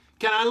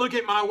 Can I look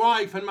at my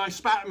wife and my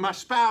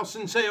spouse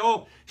and say,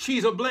 oh,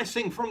 she's a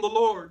blessing from the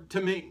Lord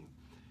to me?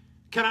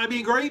 Can I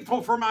be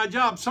grateful for my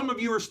job? Some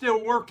of you are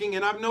still working,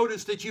 and I've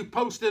noticed that you've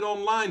posted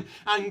online,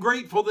 I'm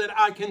grateful that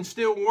I can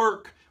still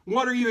work.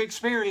 What are you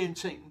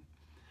experiencing?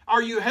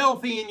 Are you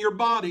healthy in your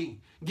body?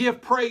 Give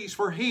praise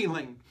for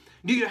healing.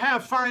 Do you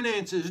have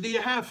finances? Do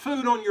you have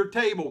food on your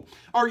table?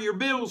 Are your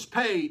bills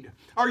paid?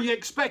 Are you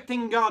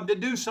expecting God to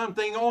do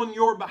something on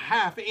your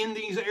behalf in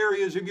these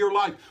areas of your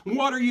life?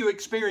 What are you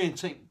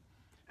experiencing?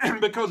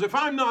 Because if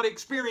I'm not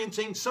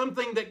experiencing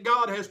something that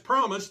God has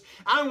promised,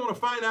 I want to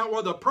find out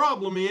what the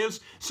problem is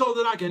so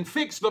that I can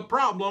fix the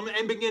problem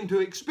and begin to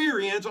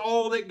experience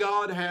all that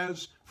God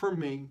has for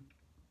me.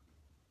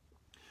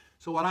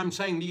 So what I'm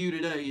saying to you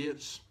today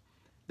is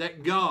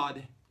that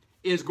God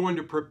is going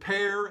to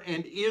prepare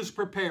and is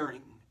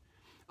preparing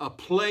a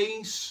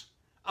place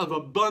of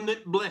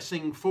abundant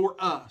blessing for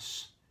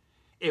us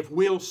if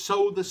we'll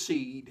sow the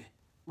seed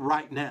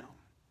right now.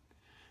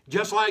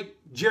 Just like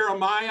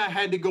Jeremiah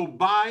had to go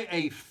buy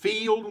a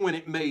field when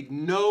it made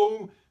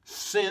no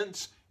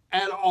sense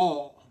at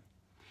all.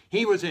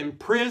 He was in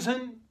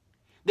prison.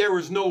 There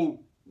was no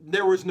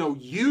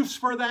use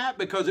for that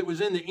because it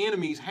was in the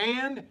enemy's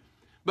hand.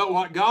 But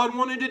what God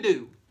wanted to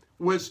do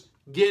was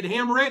get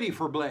him ready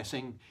for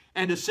blessing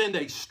and to send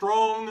a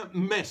strong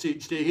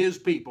message to his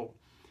people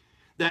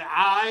that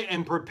I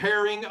am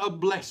preparing a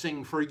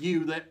blessing for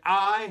you, that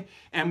I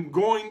am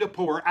going to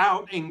pour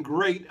out in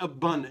great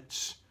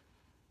abundance.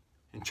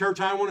 And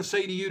church, I want to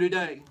say to you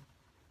today,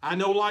 I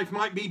know life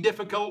might be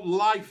difficult,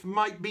 life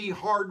might be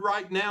hard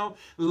right now,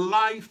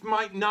 life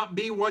might not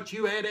be what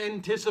you had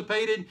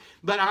anticipated,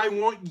 but I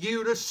want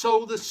you to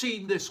sow the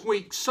seed this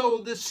week, sow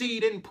the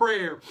seed in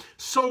prayer,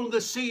 sow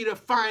the seed of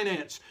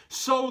finance,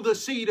 sow the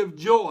seed of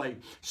joy,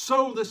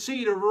 sow the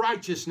seed of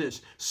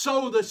righteousness,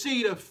 sow the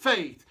seed of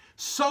faith.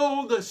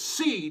 Sow the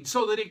seed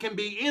so that it can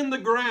be in the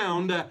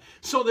ground,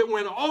 so that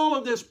when all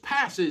of this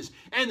passes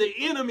and the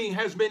enemy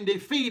has been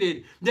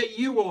defeated, that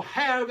you will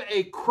have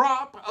a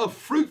crop of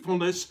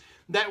fruitfulness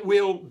that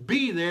will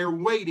be there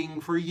waiting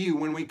for you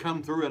when we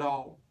come through it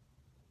all.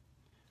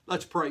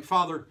 Let's pray.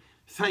 Father,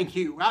 thank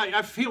you.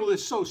 I feel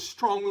this so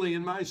strongly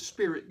in my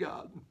spirit,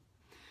 God,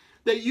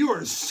 that you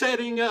are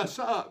setting us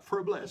up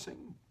for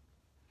blessing.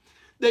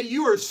 That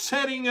you are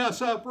setting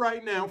us up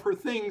right now for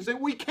things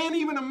that we can't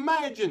even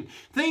imagine.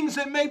 Things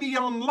that may be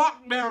on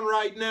lockdown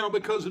right now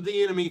because of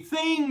the enemy.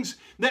 Things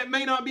that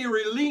may not be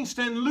released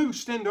and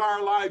loosed into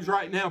our lives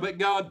right now. But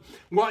God,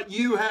 what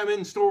you have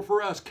in store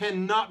for us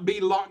cannot be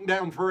locked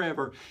down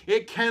forever.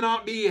 It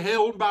cannot be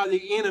held by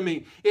the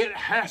enemy. It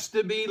has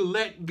to be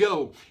let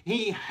go.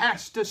 He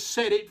has to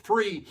set it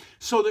free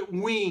so that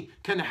we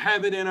can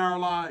have it in our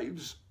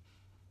lives.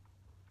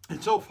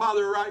 And so,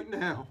 Father, right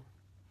now,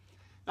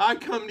 I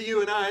come to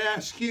you and I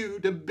ask you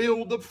to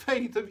build the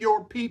faith of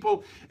your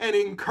people and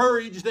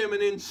encourage them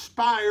and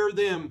inspire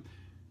them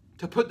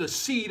to put the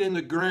seed in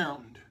the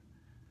ground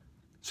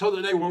so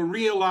that they will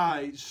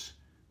realize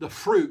the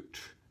fruit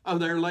of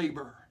their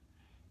labor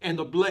and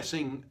the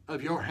blessing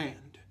of your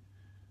hand.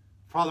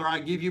 Father, I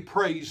give you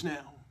praise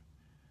now,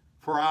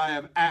 for I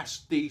have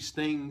asked these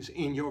things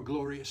in your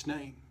glorious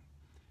name.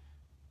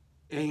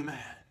 Amen.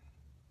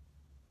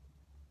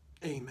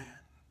 Amen.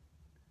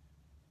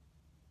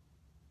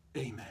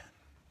 Amen.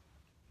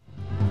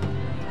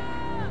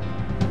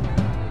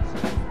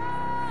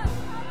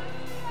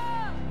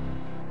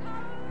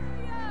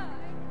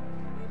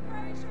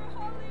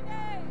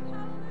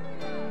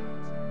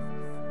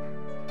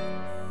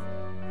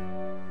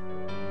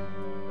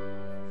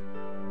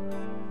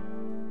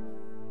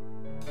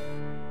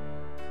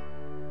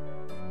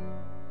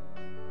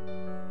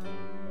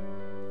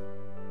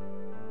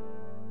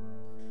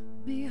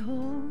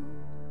 Behold,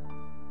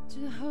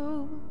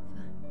 Jehovah,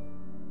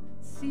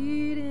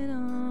 seated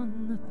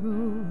on the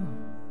throne.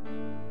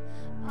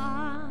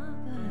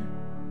 Abba,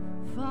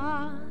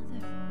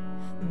 Father,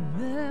 the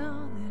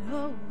well that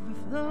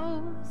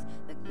overflows,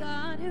 the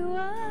God who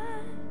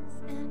was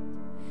and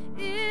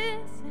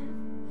is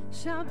and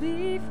shall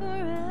be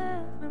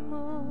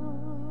forevermore.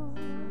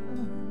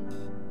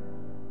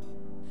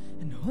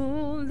 And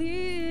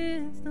holy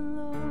is the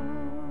Lord.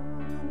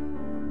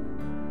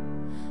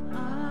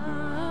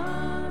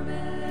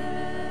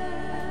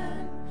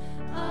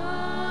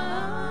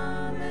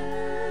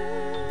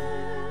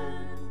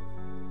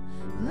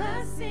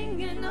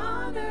 Blessing and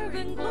honor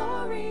and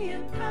glory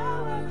and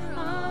power.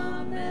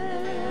 Amen.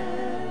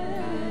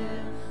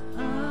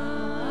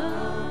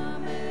 Amen.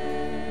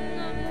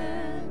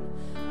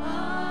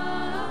 Amen.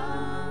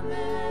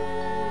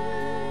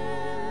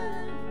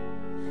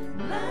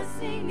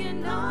 Blessing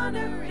and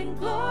honor and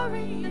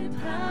glory and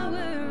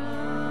power.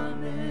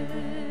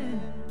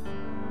 Amen.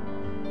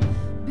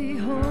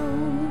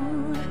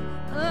 Behold,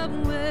 the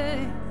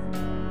way,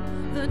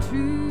 the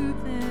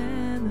truth,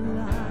 and the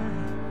light.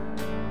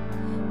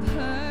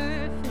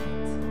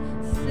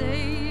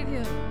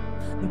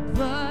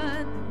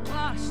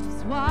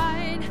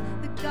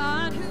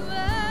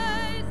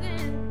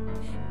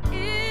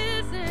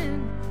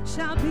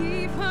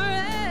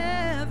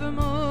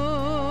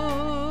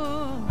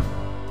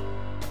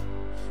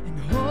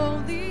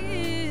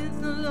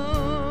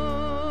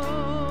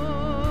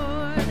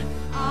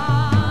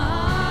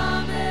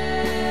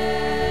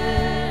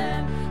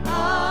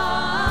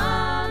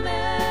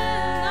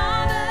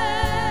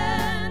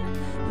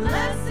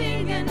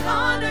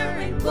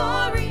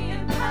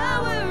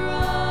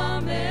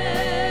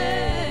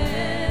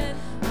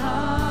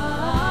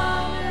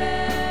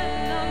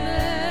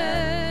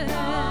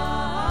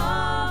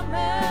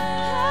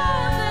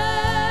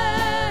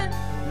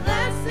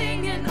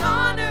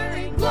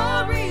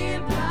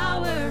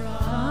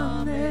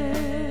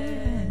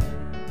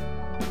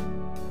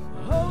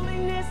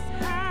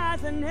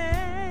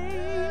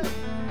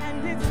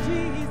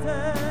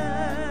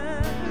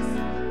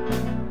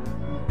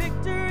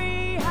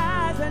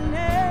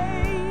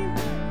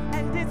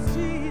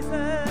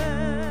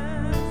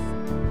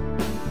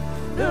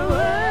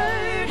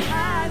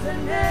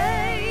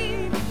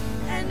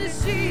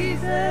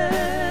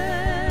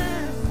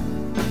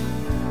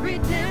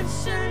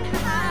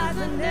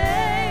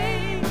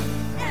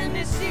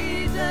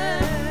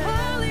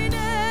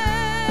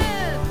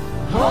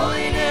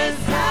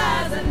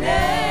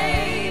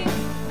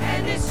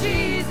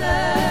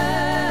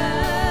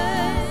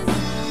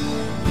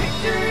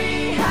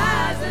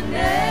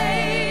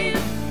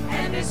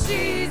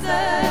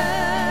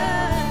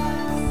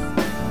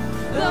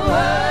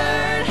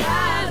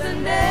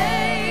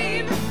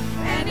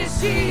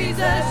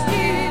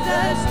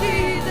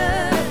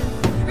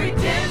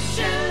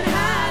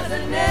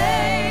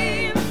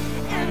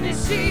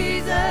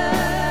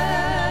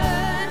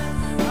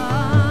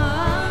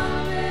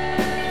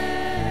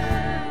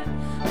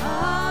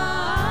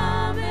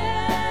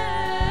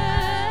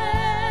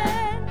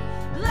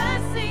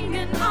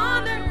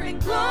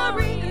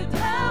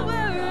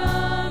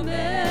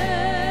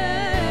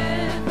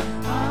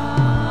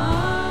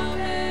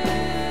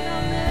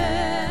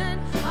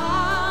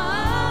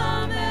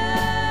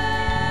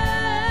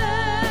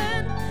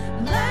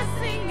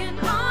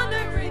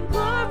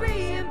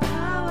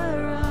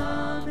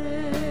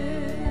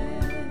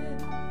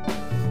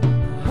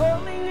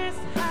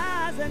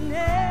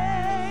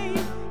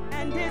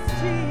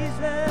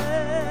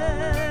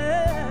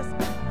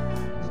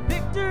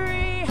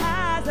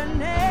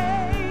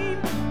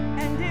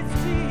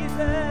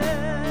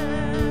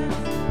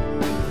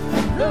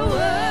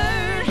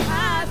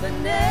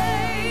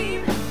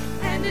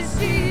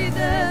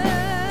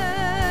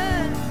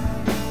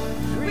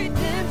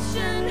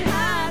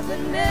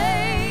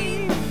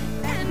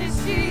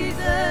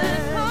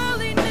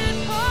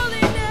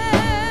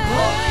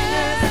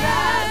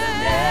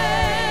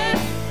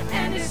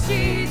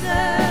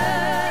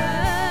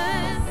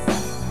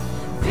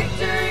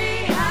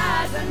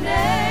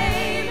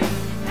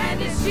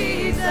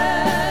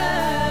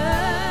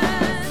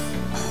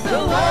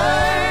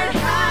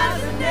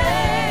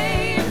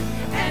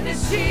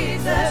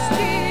 Jesus,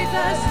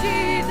 Jesus,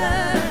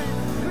 Jesus.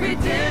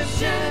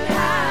 Redemption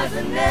has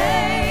a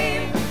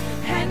name,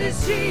 and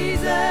it's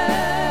Jesus.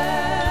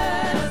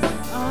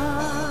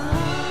 Amen.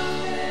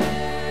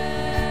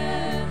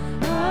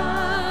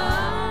 Amen.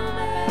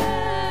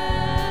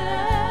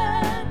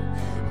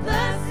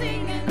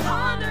 Blessing and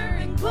honor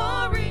and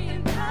glory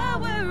and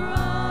power.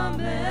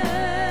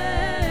 Amen.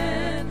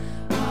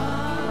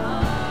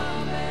 Amen.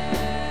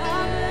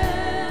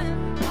 Amen.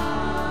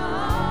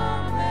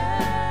 Amen.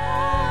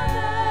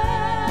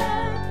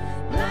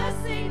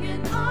 Blessing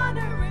and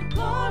honor and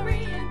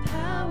glory and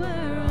power.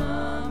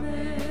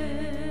 Amen.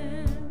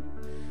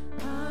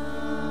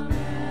 Amen.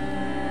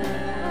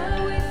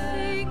 Oh, we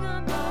sing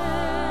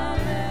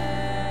amen.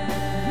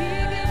 We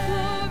give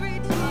glory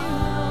to you,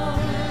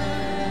 Lord.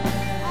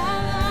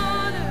 All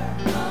honor,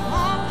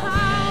 all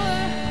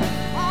power,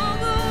 all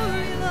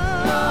glory,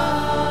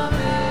 Lord.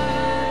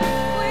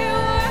 We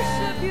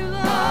worship you,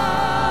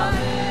 Lord.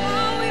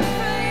 Oh, we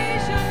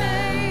praise your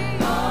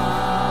name.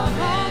 All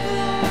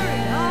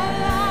glory, all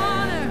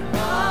honor.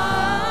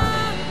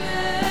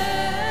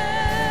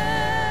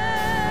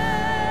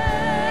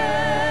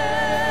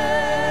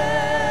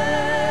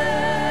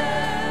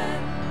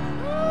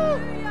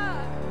 Hallelujah.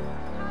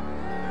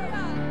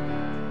 Hallelujah.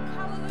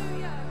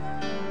 Hallelujah.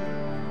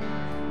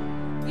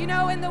 You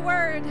know, in the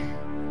Word,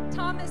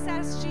 Thomas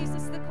asked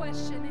Jesus the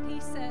question, and he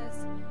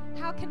says,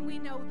 how can we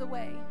know the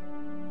way?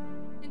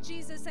 And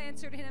Jesus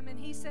answered him, and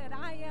he said,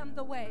 I am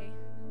the way,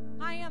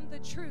 I am the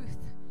truth,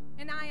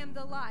 and I am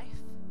the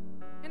life.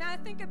 And I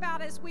think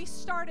about as we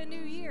start a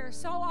new year,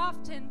 so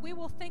often we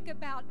will think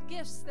about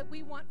gifts that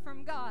we want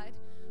from God.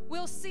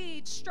 We'll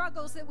see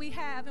struggles that we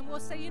have, and we'll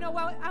say, you know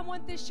what, I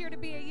want this year to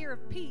be a year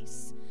of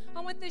peace.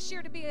 I want this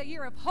year to be a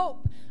year of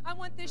hope. I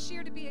want this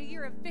year to be a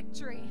year of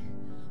victory.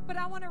 But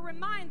I want to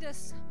remind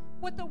us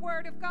what the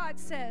Word of God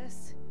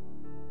says.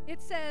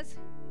 It says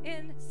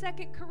in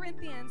 2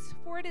 Corinthians,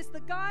 for it is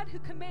the God who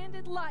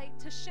commanded light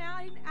to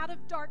shine out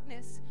of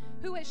darkness,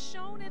 who has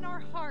shone in our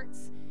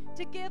hearts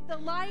to give the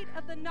light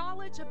of the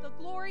knowledge of the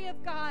glory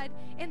of God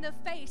in the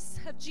face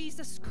of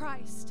Jesus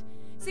Christ.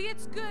 See,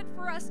 it's good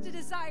for us to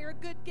desire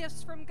good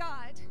gifts from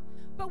God,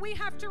 but we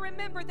have to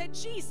remember that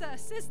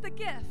Jesus is the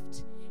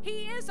gift.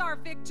 He is our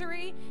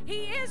victory.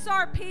 He is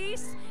our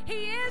peace.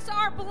 He is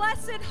our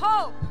blessed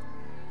hope.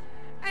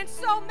 And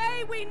so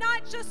may we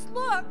not just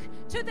look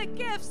to the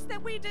gifts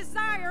that we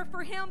desire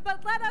for Him,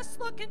 but let us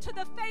look into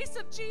the face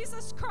of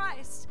Jesus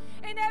Christ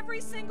in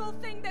every single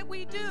thing that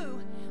we do.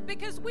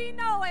 Because we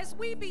know as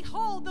we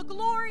behold the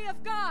glory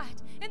of God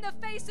in the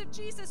face of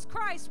Jesus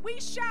Christ, we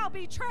shall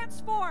be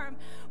transformed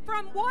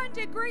from one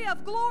degree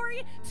of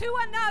glory to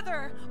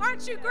another.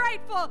 Aren't you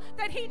grateful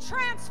that He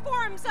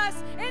transforms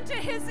us into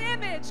His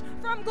image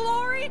from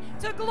glory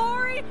to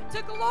glory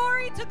to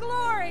glory to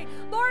glory?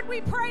 Lord,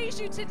 we praise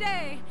you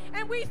today,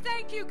 and we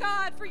thank you,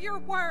 God, for your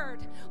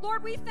word.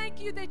 Lord, we thank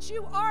you that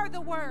you are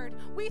the word.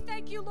 We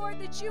thank you, Lord,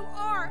 that you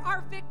are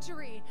our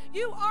victory.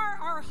 You are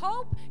our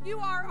hope. You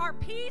are our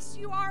peace.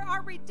 You are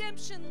our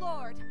redemption,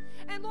 Lord.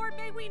 And Lord,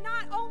 may we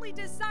not only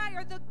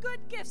desire the good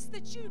gifts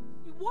that you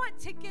want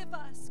to give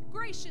us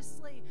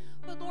graciously,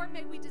 but Lord,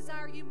 may we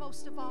desire you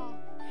most of all.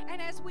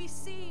 And as we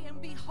see and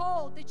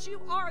behold that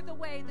you are the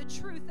way, the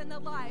truth, and the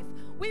life,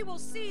 we will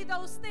see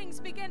those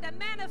things begin to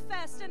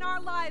manifest in our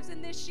lives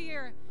in this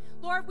year.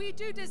 Lord, we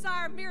do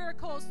desire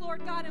miracles,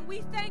 Lord God, and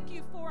we thank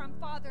you for them,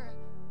 Father.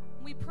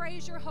 We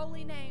praise your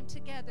holy name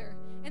together.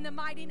 In the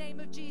mighty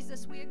name of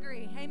Jesus, we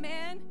agree.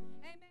 Amen.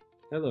 Amen.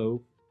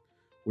 Hello.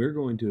 We're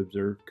going to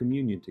observe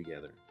communion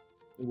together.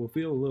 It will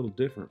feel a little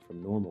different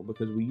from normal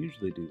because we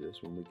usually do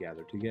this when we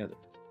gather together.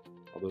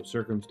 Although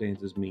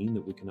circumstances mean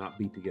that we cannot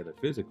be together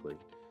physically,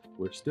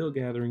 we're still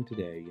gathering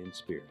today in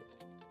spirit.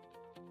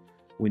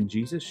 When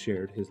Jesus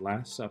shared his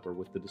Last Supper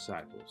with the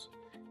disciples,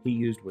 he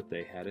used what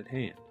they had at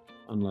hand,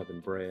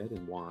 unleavened bread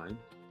and wine,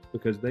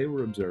 because they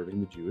were observing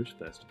the Jewish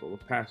festival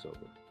of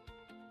Passover.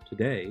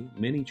 Today,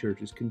 many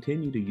churches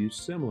continue to use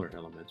similar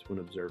elements when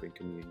observing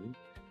communion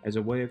as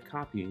a way of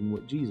copying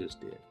what Jesus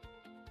did.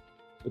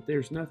 But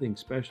there's nothing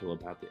special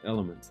about the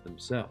elements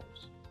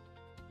themselves.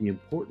 The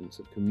importance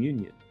of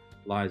communion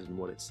lies in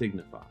what it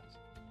signifies.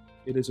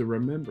 It is a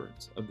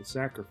remembrance of the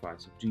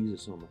sacrifice of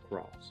Jesus on the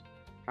cross,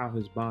 how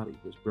his body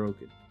was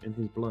broken and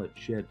his blood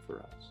shed for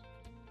us.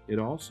 It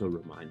also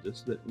reminds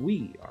us that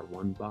we are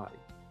one body.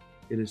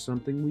 It is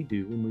something we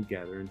do when we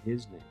gather in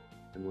his name,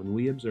 and when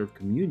we observe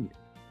communion,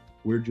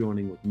 we're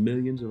joining with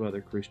millions of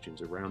other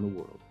Christians around the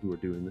world who are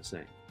doing the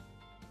same.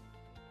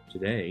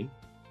 Today,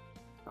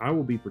 I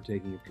will be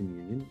partaking of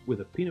communion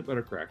with a peanut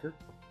butter cracker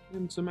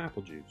and some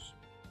apple juice.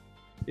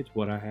 It's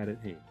what I had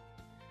at hand,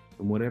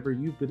 and whatever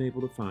you've been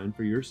able to find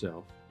for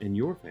yourself and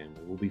your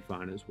family will be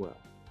fine as well.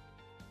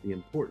 The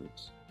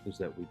importance is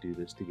that we do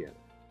this together.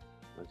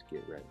 Let's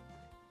get ready.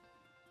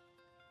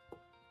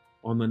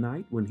 On the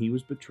night when he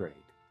was betrayed,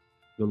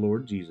 the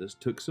Lord Jesus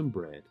took some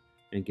bread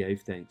and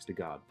gave thanks to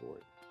God for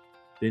it.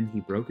 Then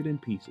he broke it in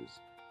pieces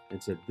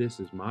and said,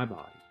 "This is my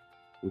body,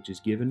 which is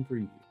given for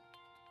you.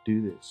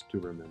 Do this to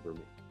remember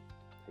me."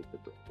 Take the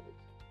bread, please.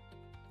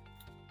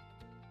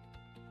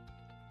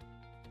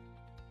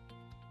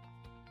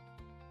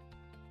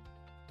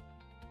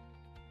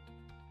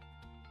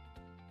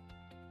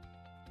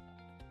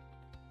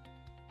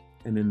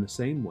 And in the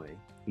same way,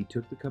 he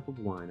took the cup of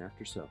wine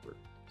after supper,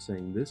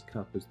 saying, "This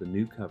cup is the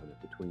new covenant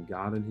between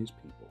God and his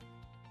people,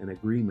 an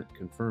agreement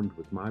confirmed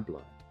with my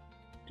blood.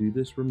 Do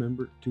this to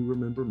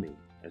remember me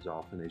as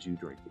often as you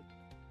drink it."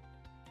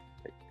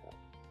 Take the cup.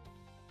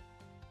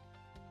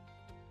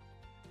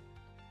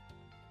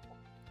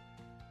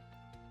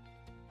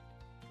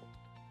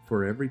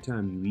 For every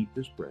time you eat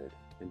this bread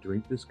and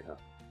drink this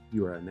cup,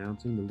 you are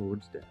announcing the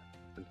Lord's death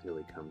until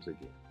he comes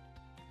again.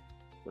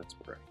 Let's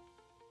pray.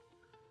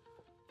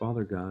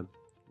 Father God,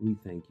 we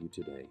thank you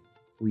today.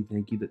 We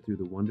thank you that through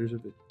the wonders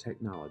of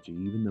technology,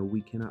 even though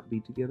we cannot be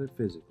together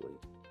physically,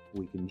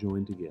 we can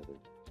join together.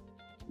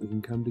 We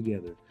can come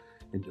together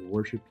and to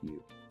worship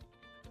you.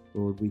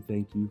 Lord, we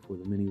thank you for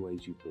the many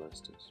ways you've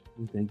blessed us.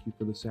 We thank you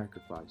for the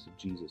sacrifice of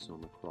Jesus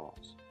on the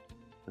cross.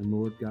 And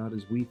Lord God,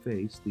 as we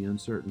face the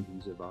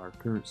uncertainties of our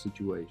current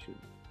situation,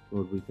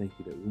 Lord, we thank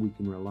you that we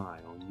can rely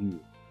on you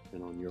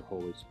and on your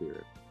Holy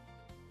Spirit.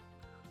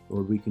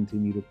 Lord, we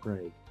continue to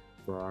pray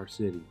for our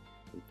city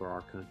and for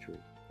our country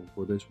and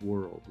for this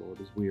world,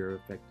 Lord, as we are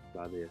affected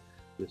by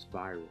this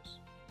virus.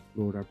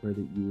 Lord, I pray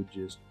that you would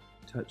just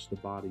touch the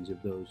bodies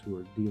of those who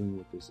are dealing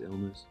with this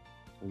illness.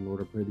 And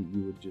Lord, I pray that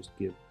you would just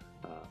give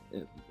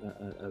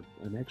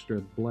an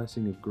extra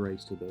blessing of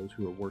grace to those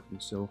who are working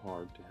so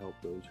hard to help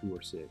those who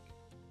are sick.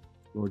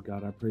 Lord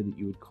God, I pray that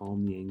you would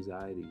calm the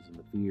anxieties and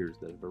the fears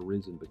that have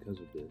arisen because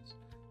of this,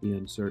 the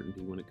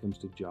uncertainty when it comes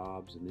to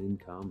jobs and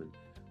income and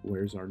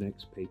where's our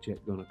next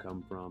paycheck going to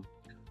come from.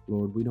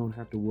 Lord, we don't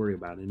have to worry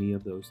about any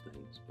of those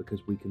things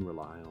because we can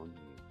rely on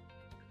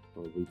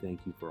you. Lord, we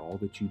thank you for all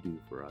that you do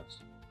for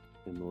us.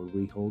 And Lord,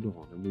 we hold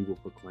on and we will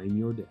proclaim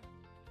your death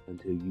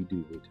until you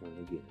do return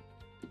again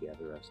to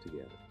gather us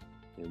together.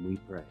 And we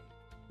pray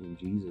in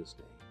Jesus'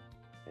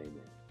 name,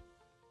 amen.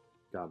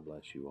 God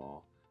bless you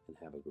all and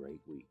have a great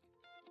week.